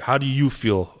 How do you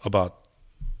feel about?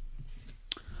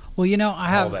 Well,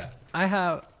 I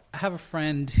have a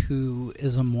friend who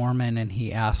is a Mormon, and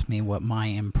he asked me what my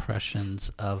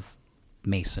impressions of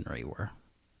Masonry were.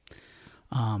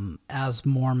 As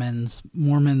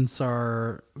Mormons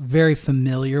are very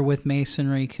familiar with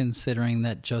Masonry, considering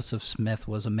that Joseph Smith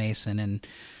was a Mason,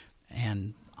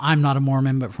 and I'm not a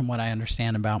Mormon, but from what I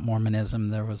understand about Mormonism,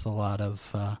 there was a lot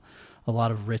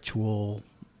of ritual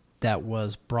that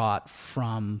was brought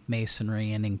from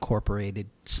Masonry and incorporated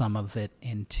some of it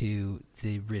into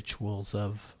the rituals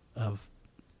of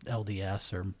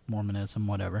LDS or Mormonism,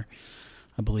 whatever.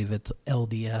 I believe it's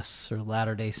LDS or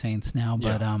Latter-day Saints now,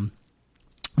 but yeah.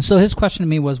 So his question to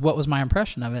me was, what was my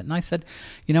impression of it? And I said,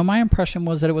 my impression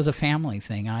was that it was a family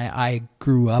thing. I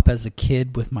grew up as a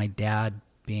kid with my dad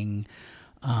being,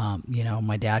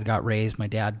 my dad got raised. My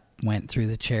dad went through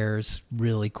the chairs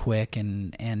really quick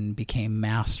and became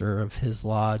master of his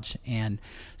lodge. And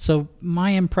so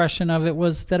my impression of it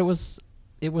was that it was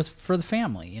for the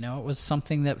family. It was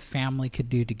something that family could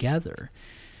do together.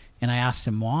 And I asked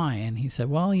him why, and he said,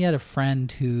 well, he had a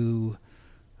friend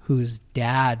whose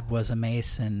dad was a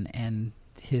Mason, and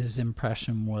his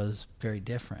impression was very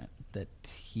different, that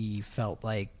he felt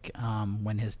like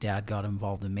when his dad got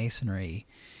involved in Masonry,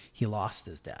 he lost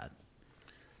his dad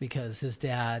because his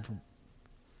dad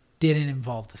didn't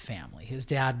involve the family. His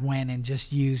dad went and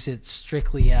just used it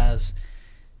strictly as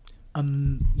a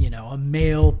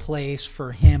male place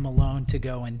for him alone to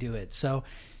go and do it. So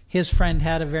his friend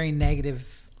had a very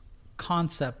negative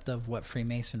concept of what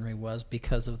Freemasonry was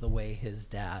because of the way his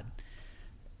dad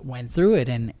went through it.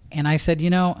 And I said,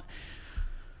 the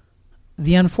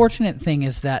unfortunate thing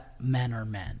is that men are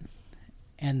men,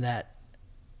 and that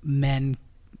men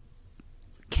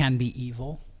can be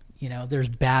evil. There's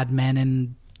bad men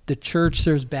in the church,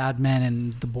 there's bad men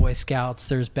in the Boy Scouts,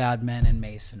 there's bad men in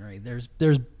Masonry.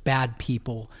 There's bad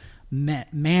people.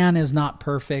 Man is not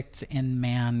perfect, and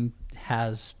man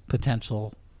has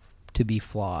potential to be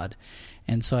flawed.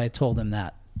 And so I told him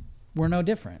that we're no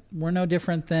different. We're no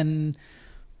different than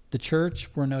the church.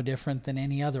 We're no different than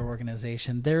any other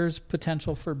organization. There's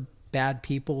potential for bad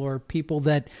people, or people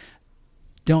that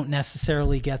don't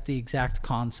necessarily get the exact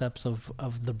concepts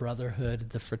of the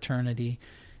brotherhood, the fraternity,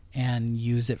 and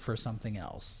use it for something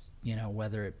else,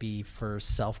 whether it be for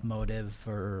self-motive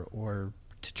or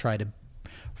to try to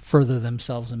further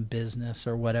themselves in business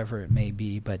or whatever it may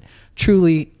be. But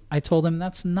truly, I told them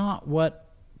that's not what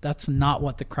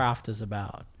the craft is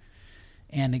about.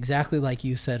 And exactly like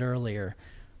you said earlier,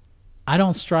 I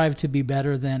don't strive to be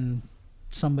better than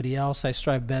somebody else. I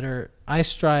strive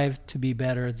to be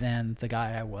better than the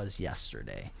guy I was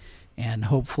yesterday. And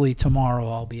hopefully tomorrow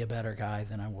I'll be a better guy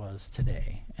than I was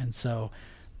today. And so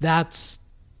that's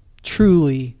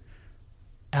truly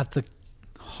at the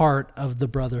heart of the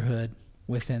brotherhood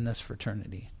within this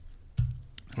fraternity.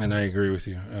 And I agree with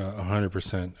you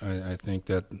 100%. I think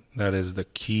that is the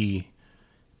key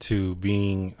to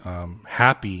being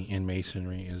happy in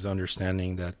Masonry, is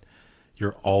understanding that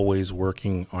you're always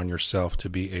working on yourself to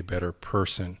be a better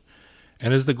person.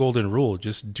 And as the golden rule,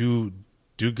 just do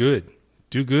good.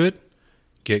 Do good,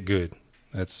 get good.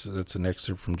 That's an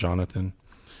excerpt from Jonathan.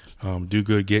 Do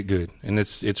good, get good. And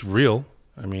it's real.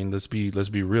 I mean, let's be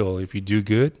real. If you do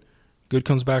good, good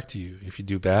comes back to you. If you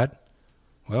do bad,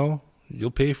 well, you'll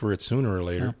pay for it sooner or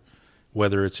later. Yeah.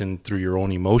 Whether it's through your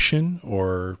own emotion,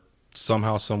 or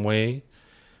somehow, some way,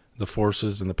 the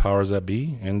forces and the powers that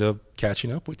be end up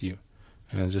catching up with you.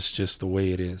 And it's just the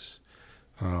way it is.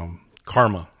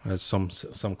 Karma, as some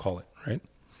call it, right?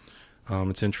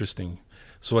 It's interesting.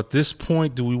 So at this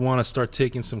point, do we want to start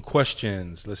taking some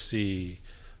questions? Let's see.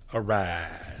 All right.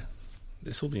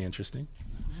 This will be interesting.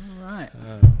 All right.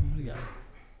 What do we got?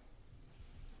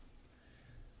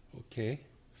 Okay.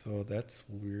 So that's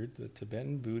weird. The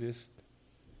Tibetan Buddhist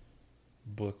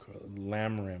book,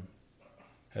 Lamrim.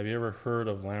 Have you ever heard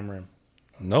of Lamrim?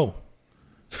 No.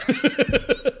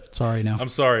 Sorry, no. I'm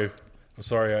sorry.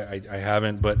 I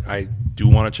haven't, but I do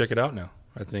want to check it out now.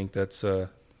 I think that's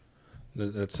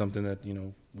something that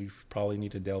we probably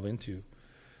need to delve into.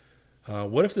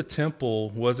 What if the temple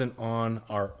wasn't on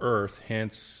our earth?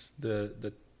 Hence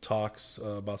the talks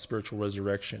about spiritual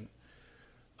resurrection.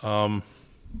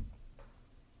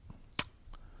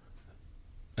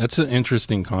 That's an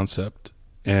interesting concept,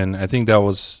 and I think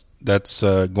that's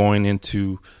going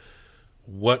into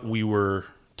what we were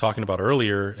talking about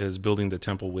earlier, is building the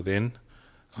temple within.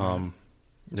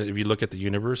 If you look at the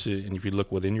universe, and if you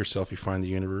look within yourself, you find the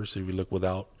universe. If you look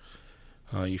without,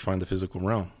 you find the physical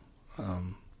realm.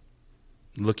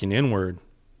 Looking inward,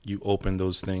 you open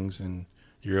those things, and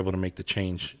you're able to make the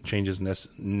changes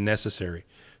necessary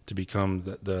to become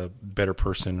the better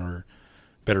person or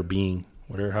better being,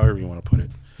 however you want to put it.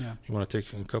 Yeah. You want to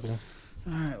take a couple?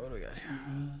 All right, what do we got here?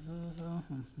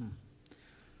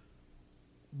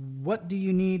 What do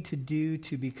you need to do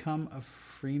to become a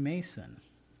Freemason?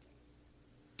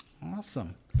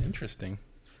 Awesome. Interesting.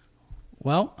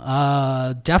 Well,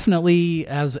 definitely,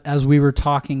 as we were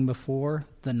talking before,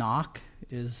 the knock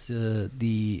is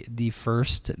the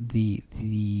first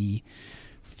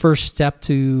step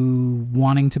to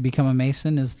wanting to become a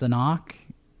Mason is the knock.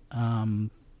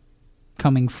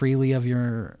 Coming freely of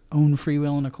your own free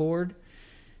will and accord.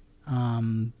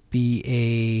 Be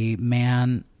a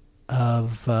man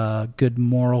of good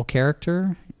moral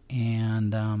character,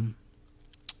 and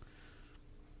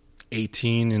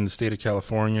 18 in the state of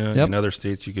California. Yep. In other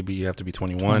states, you have to be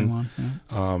 21.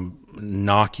 Yeah.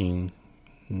 Knocking,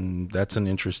 that's an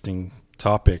interesting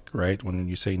topic, right? When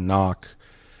you say knock,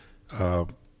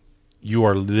 you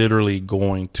are literally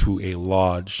going to a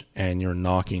lodge and you're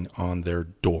knocking on their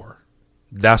door.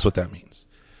 That's what that means.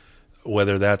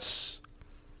 Whether that's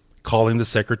calling the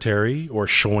secretary or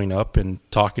showing up and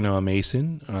talking to a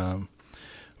Mason.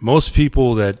 Most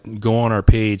people that go on our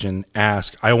page and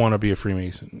ask, I want to be a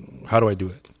Freemason. How do I do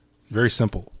it? Very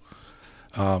simple.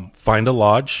 Find a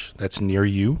lodge that's near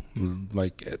you,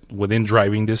 like within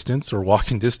driving distance or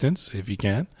walking distance if you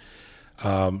can.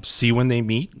 See when they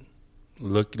meet.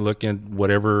 Look at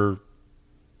whatever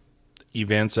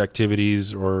events,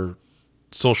 activities, or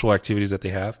social activities that they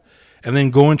have, and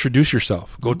then go introduce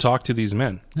yourself. Go talk to these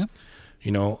men. Yep.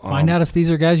 You know, Find out if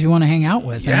these are guys you want to hang out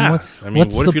with. Yeah.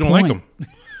 What if you don't like them?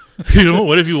 You know,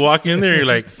 what if you walk in there and you're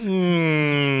like,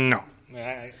 no,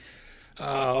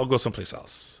 I'll go someplace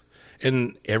else.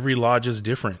 And every lodge is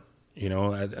different. You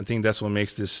know, I think that's what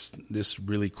makes this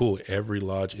really cool. Every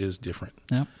lodge is different.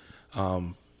 Yeah.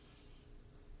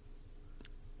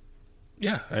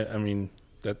 I mean,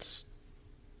 that's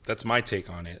my take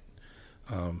on it.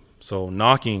 So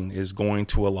knocking is going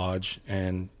to a lodge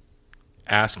and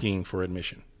asking for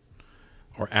admission,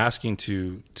 or asking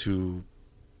to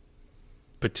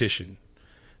petition.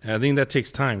 And I think that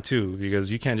takes time too,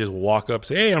 because you can't just walk up and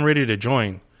say, hey, I'm ready to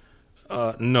join.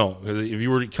 No, if you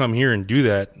were to come here and do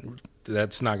that,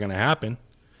 that's not going to happen.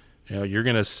 You know, you're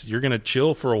going to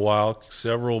chill for a while,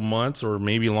 several months or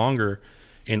maybe longer,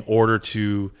 in order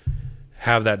to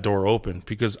have that door open,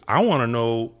 because I want to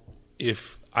know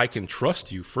if I can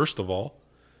trust you, first of all.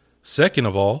 Second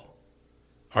of all,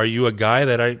 are you a guy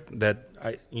that I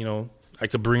you know, I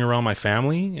could bring around my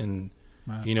family and,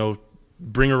 wow, you know,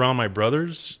 bring around my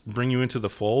brothers, bring you into the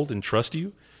fold and trust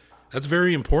you? That's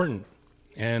very important.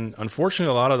 And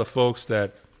unfortunately, a lot of the folks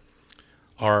that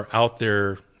are out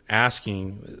there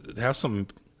asking have some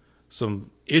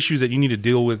issues that you need to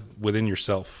deal with within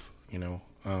yourself, you know.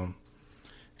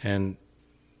 And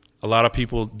a lot of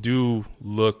people do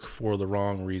look for the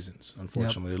wrong reasons.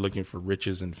 Unfortunately, They're looking for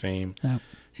riches and fame. Yep.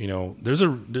 You know, there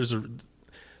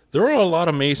are a lot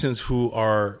of Masons who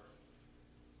are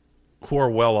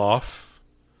well off,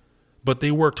 but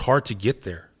they worked hard to get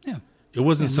there. Yeah. It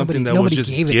wasn't something that was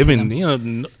just given. You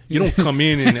know, you don't come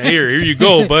in and here you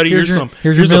go, buddy. Here's a business.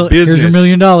 Here's your $1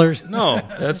 million. No,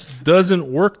 that doesn't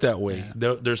work that way.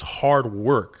 There's hard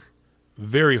work,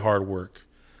 very hard work.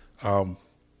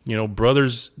 You know,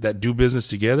 brothers that do business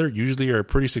together usually are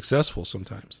pretty successful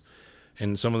sometimes.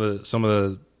 And some of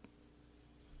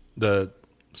the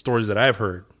stories that I've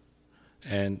heard,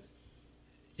 and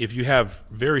if you have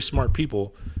very smart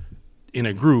people in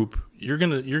a group, you're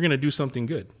gonna do something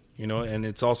good, you know, and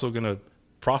it's also gonna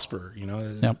prosper, you know.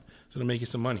 Yep. It's gonna make you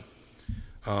some money.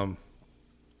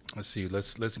 Let's see.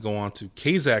 Let's go on to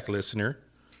Kazakh listener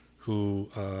who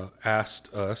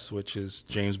asked us, which is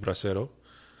James Bracero.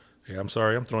 Yeah, I'm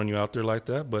sorry I'm throwing you out there like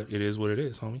that, but it is what it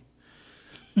is, homie.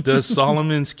 Does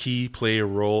Solomon's Key play a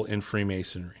role in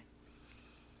Freemasonry?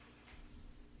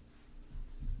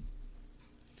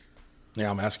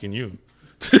 Yeah, I'm asking you.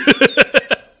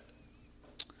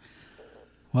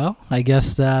 Well, I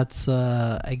guess that's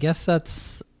a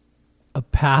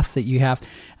path that you have.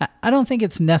 I don't think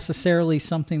it's necessarily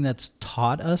something that's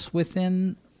taught us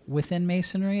within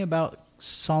Masonry about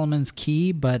Solomon's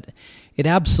Key, but it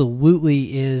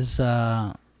absolutely is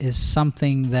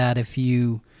something that if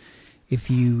you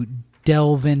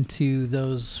delve into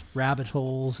those rabbit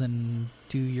holes and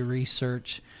do your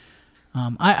research.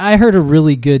 I heard a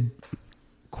really good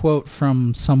quote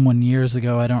from someone years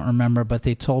ago, I don't remember, but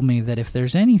they told me that if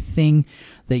there's anything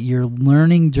that you're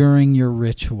learning during your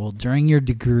ritual, during your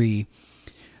degree,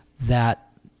 that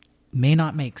may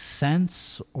not make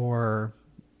sense or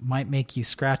might make you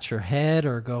scratch your head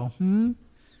or go,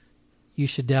 you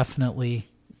should definitely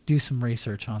do some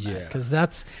research on that.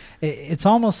 Because it's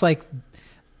almost like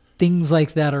things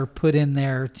like that are put in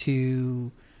there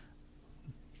to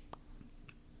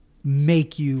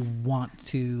make you want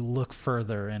to look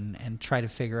further and try to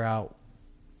figure out,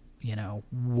 you know,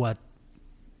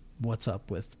 what's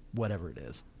up with whatever it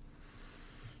is.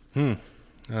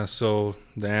 So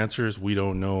the answer is we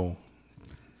don't know.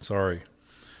 Sorry.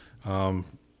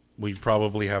 We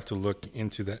probably have to look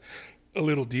into that a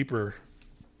little deeper.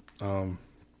 I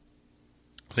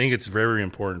think it's very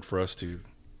important for us to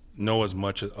know as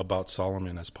much about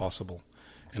Solomon as possible.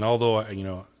 And although I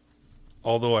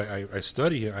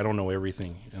study, I don't know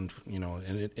everything, and you know,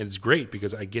 and it's great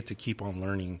because I get to keep on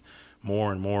learning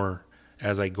more and more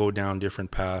as I go down different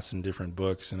paths and different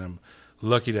books, and I'm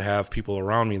lucky to have people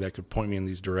around me that could point me in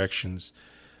these directions,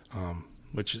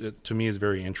 which to me is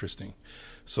very interesting.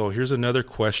 So here's another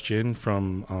question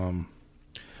from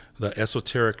the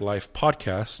Esoteric Life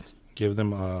podcast. Give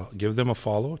them a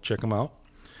follow. Check them out.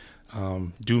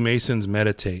 Do Masons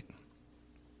meditate?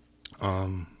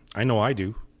 I know I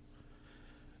do.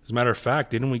 As a matter of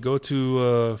fact, didn't we go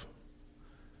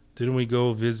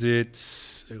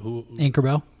visit Anchor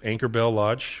Bell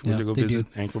Lodge? We went to go visit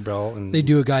Anchor Bell, and they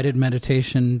do a guided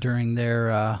meditation during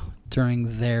their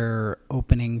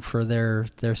opening for their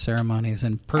ceremonies.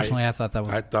 And personally, I thought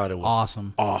it was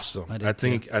awesome. Awesome. I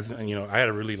think I had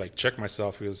to really check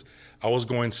myself because I was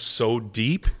going so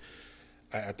deep.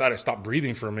 I thought I stopped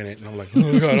breathing for a minute, and I'm like,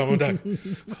 oh, God, I'm going to die.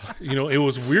 It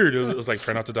was weird. It was like,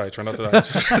 try not to die, try not to die.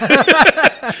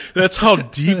 That's how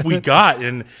deep we got.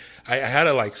 And I had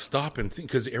to like stop and think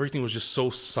because everything was just so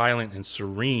silent and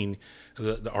serene.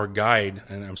 Our guide,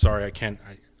 and I'm sorry, I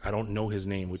don't know his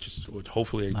name, which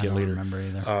hopefully I get later. I don't remember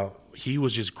either. He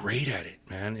was just great at it,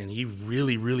 man. And he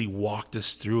really, really walked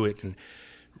us through it and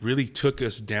really took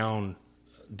us down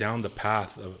the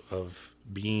path of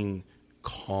being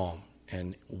calm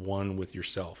and one with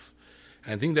yourself.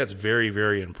 And I think that's very,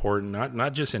 very important,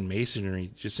 not just in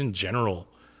masonry, just in general.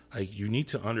 Like, you need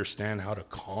to understand how to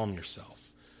calm yourself,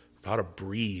 how to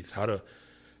breathe, how to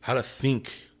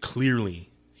think clearly,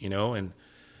 and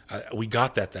we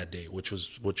got that day, which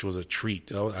was a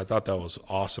treat. I thought that was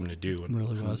awesome to do. And, it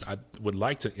really was. I would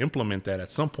like to implement that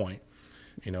at some point,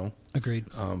 Agreed.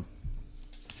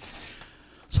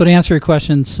 So to answer your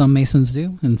question, some Masons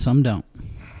do and some don't.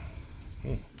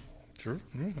 True.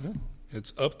 Yeah.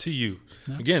 It's up to you.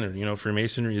 Yeah. Again,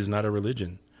 Freemasonry is not a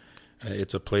religion.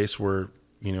 It's a place where,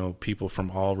 people from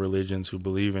all religions who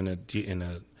believe in a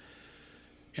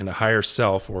higher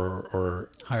self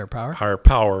or higher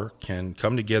power can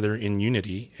come together in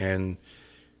unity and,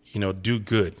 do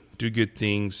good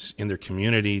things in their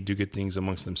community, do good things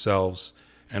amongst themselves,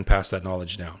 and pass that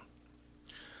knowledge down.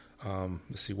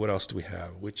 Let's see, what else do we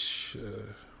have? Which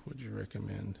would you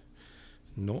recommend?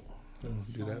 No.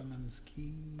 Don't do that.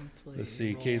 Let's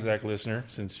see, Kazak listener,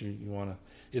 since you want to.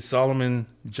 Is Solomon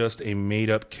just a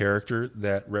made-up character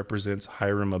that represents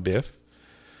Hiram Abiff?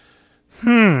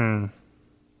 I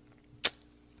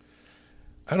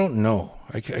don't know.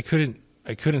 I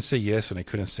couldn't say yes and I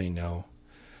couldn't say no.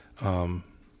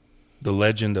 The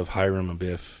legend of Hiram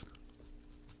Abiff.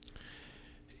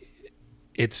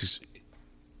 It's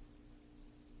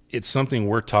something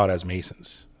we're taught as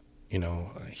Masons.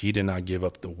 He did not give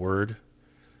up the word.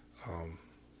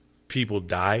 People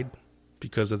died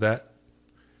because of that.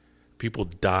 People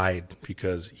died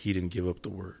because he didn't give up the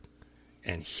word.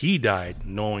 And he died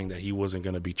knowing that he wasn't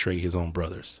going to betray his own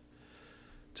brothers.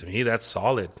 To me, that's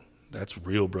solid. That's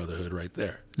real brotherhood right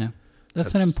there. Yeah.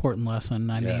 That's an important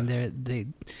lesson. I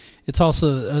mean, it's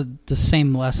also the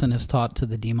same lesson is taught to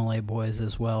the Desmarais boys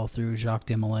as well through Jacques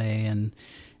Desmarais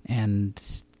and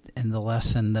the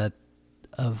lesson that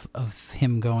of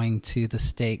him going to the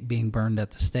stake, being burned at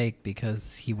the stake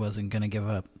because he wasn't going to give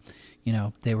up.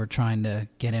 They were trying to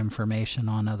get information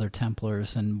on other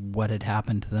Templars and what had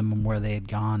happened to them and where they had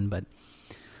gone, but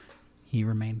he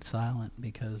remained silent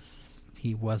because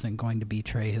he wasn't going to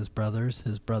betray his brothers,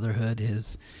 his brotherhood,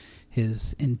 his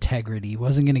integrity. He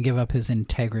wasn't going to give up his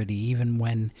integrity even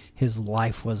when his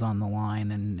life was on the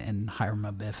line, and Hiram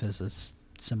Abiff is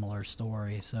a similar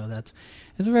story. So it's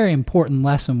a very important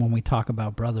lesson when we talk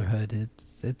about brotherhood.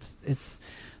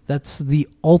 That's the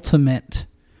ultimate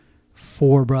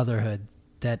for brotherhood,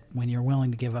 that when you're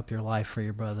willing to give up your life for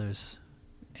your brothers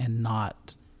and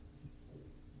not,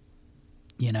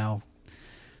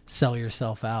 sell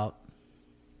yourself out.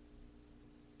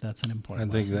 That's an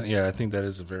important lesson. I think that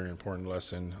is a very important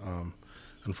lesson.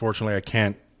 Unfortunately, I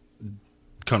can't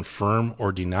confirm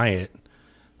or deny it.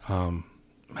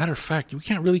 Matter of fact, you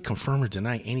can't really confirm or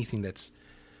deny anything that's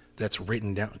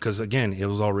written down, because again, it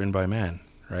was all written by man,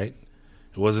 right?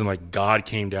 It wasn't like God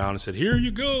came down and said, "Here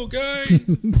you go, guy.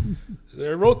 I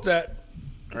wrote that.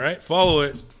 All right, follow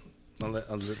it."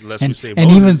 Unless we say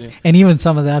Moses, and even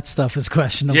some of that stuff is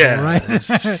questionable, right?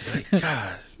 It's like,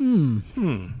 God.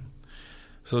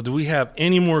 So, do we have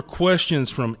any more questions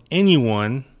from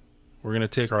anyone? We're going to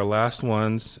take our last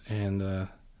ones and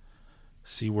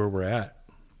see where we're at.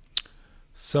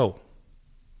 So,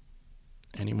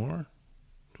 any more?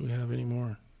 Do we have any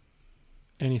more?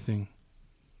 Anything?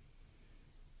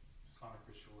 Masonic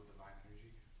ritual and divine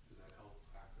energy. Does that help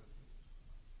access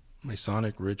it?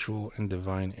 Masonic ritual and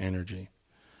divine energy.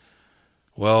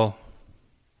 Well,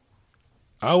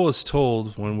 I was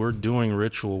told when we're doing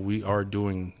ritual, we are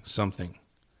doing something.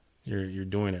 You're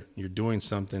doing it. You're doing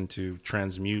something to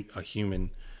transmute a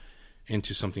human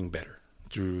into something better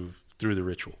through the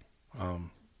ritual. If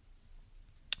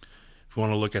you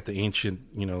want to look at the ancient,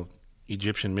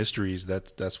 Egyptian mysteries,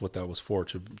 that's what that was for,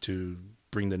 to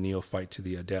bring the neophyte to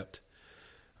the adept.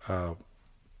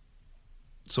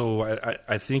 So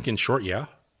I think in short, yeah.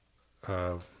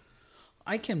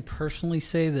 I can personally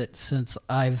say that since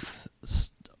I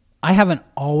haven't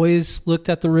always looked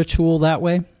at the ritual that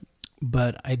way,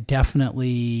 but I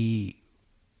definitely,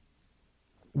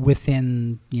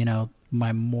 within,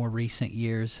 my more recent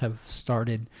years, have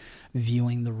started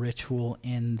viewing the ritual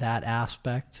in that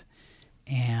aspect.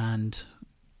 And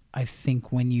I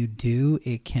think when you do,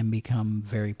 it can become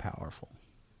very powerful.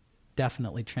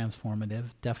 definitely transformative,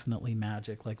 definitely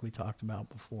magic, like we talked about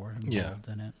before, involved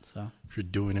in it. So if you're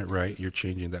doing it right, you're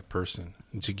changing that person.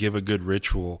 And to give a good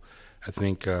ritual, I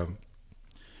think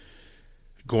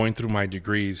going through my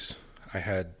degrees, I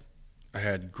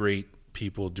had great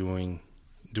people doing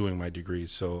my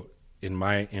degrees. So in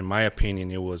my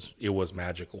opinion, it was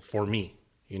magical for me.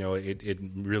 You know, it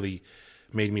really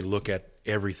made me look at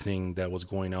everything that was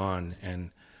going on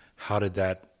and how did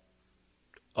that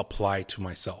apply to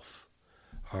myself.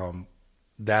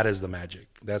 That is the magic.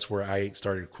 That's where I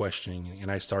started questioning, and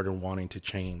I started wanting to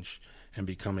change and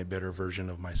become a better version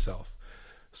of myself.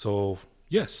 So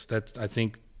yes, I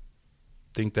think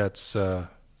that's. Well,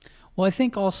 I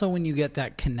think also when you get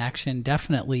that connection,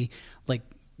 definitely, like,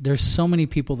 there's so many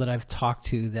people that I've talked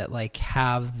to that like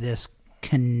have this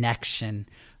connection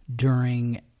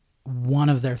during one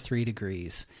of their 3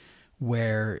 degrees,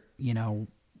 where, you know,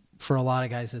 for a lot of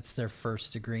guys it's their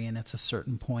first degree, and it's a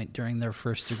certain point during their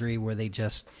first degree where they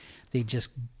just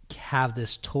have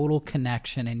this total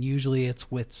connection, and usually it's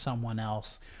with someone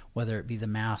else, whether it be the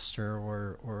master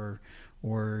or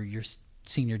your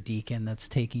senior deacon that's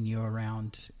taking you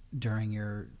around during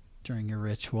your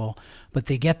ritual. But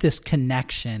they get this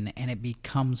connection and it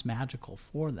becomes magical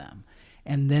for them,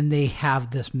 and then they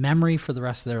have this memory for the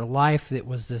rest of their life. It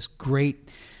was this great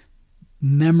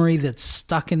memory that's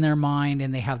stuck in their mind,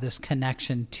 and they have this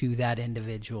connection to that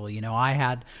individual. You know, I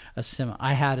had a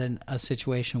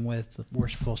situation with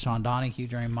Worshipful Sean Donahue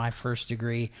during my first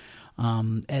degree.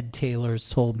 Ed Taylor's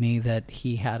told me that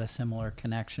he had a similar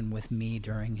connection with me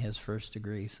during his first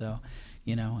degree. So,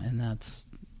 you know, and that's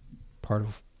part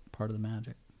of the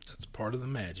magic. That's part of the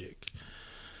magic.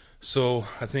 So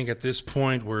I think at this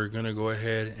point we're going to go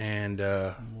ahead and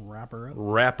wrap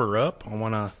her up. I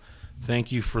want to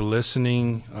thank you for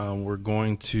listening. We're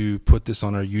going to put this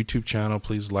on our YouTube channel.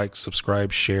 Please like,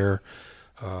 subscribe, share,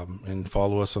 and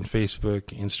follow us on Facebook,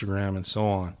 Instagram, and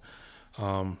so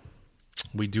on.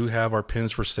 We do have our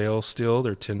pins for sale still.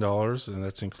 They're $10, and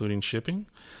that's including shipping.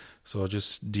 So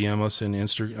just DM us on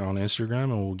Instagram,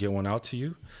 and we'll get one out to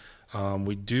you.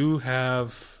 We do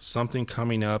have something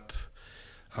coming up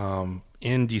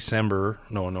in December.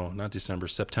 No, not December.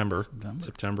 September.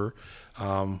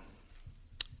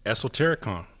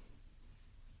 Esotericon.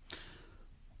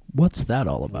 What's that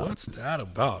all about? What's that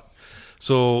about?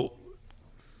 So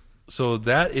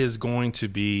that is going to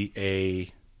be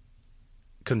a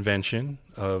convention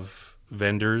of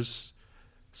vendors,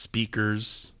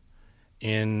 speakers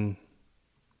in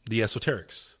the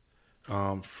esoterics,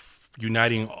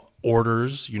 uniting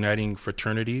orders, uniting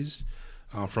fraternities,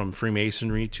 from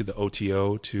Freemasonry to the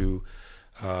OTO to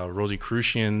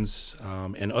Rosicrucians,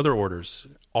 and other orders,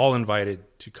 all invited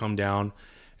to come down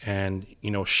and,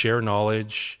 you know, share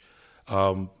knowledge.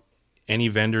 Any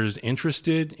vendors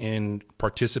interested in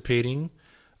participating,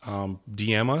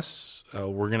 DM us.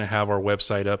 We're going to have our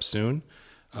website up soon,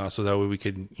 so that way we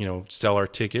could, you know, sell our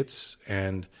tickets.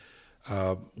 And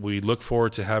we look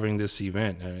forward to having this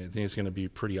event. I think it's going to be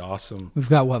pretty awesome. We've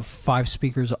got 5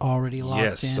 speakers already locked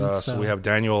in. Yes, so we have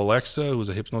Daniel Alexa, who's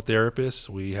a hypnotherapist.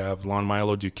 We have Lon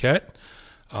Milo Duquette,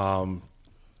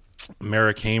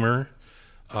 Merrick Hamer,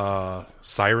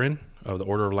 Siren of the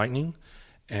Order of Lightning,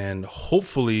 and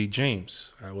hopefully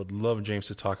James. I would love James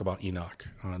to talk about Enoch.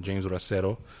 James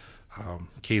Racero,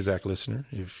 Kazakh listener,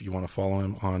 if you want to follow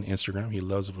him on Instagram. He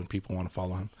loves it when people want to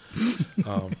follow him.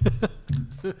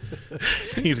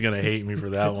 He's going to hate me for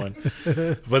that one.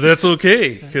 But that's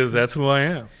okay, because that's who I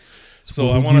am. So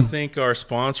I want to thank our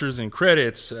sponsors and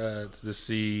credits. To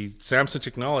see Samson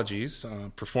Technologies,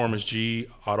 Performance G,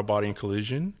 Auto Body and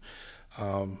Collision.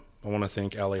 I want to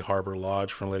thank LA Harbor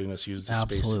Lodge for letting us use the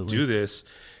space to do this.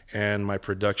 And my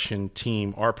production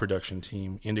team,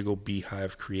 Indigo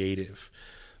Beehive Creative,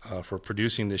 for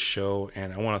producing this show.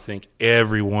 And I want to thank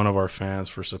every one of our fans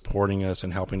for supporting us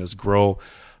and helping us grow.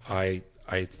 I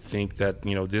think that,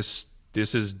 you know, this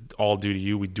is all due to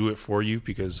you. We do it for you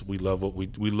because we love we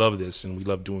love this, and we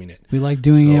love doing it. We like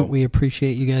doing it. We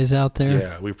appreciate you guys out there.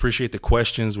 Yeah, we appreciate the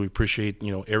questions. We appreciate,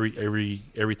 you know,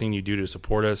 everything you do to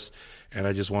support us. And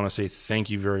I just want to say thank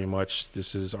you very much.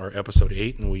 This is our episode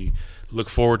 8, and we look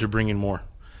forward to bringing more.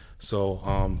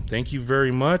 So thank you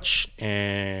very much,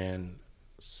 and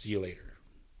see you later.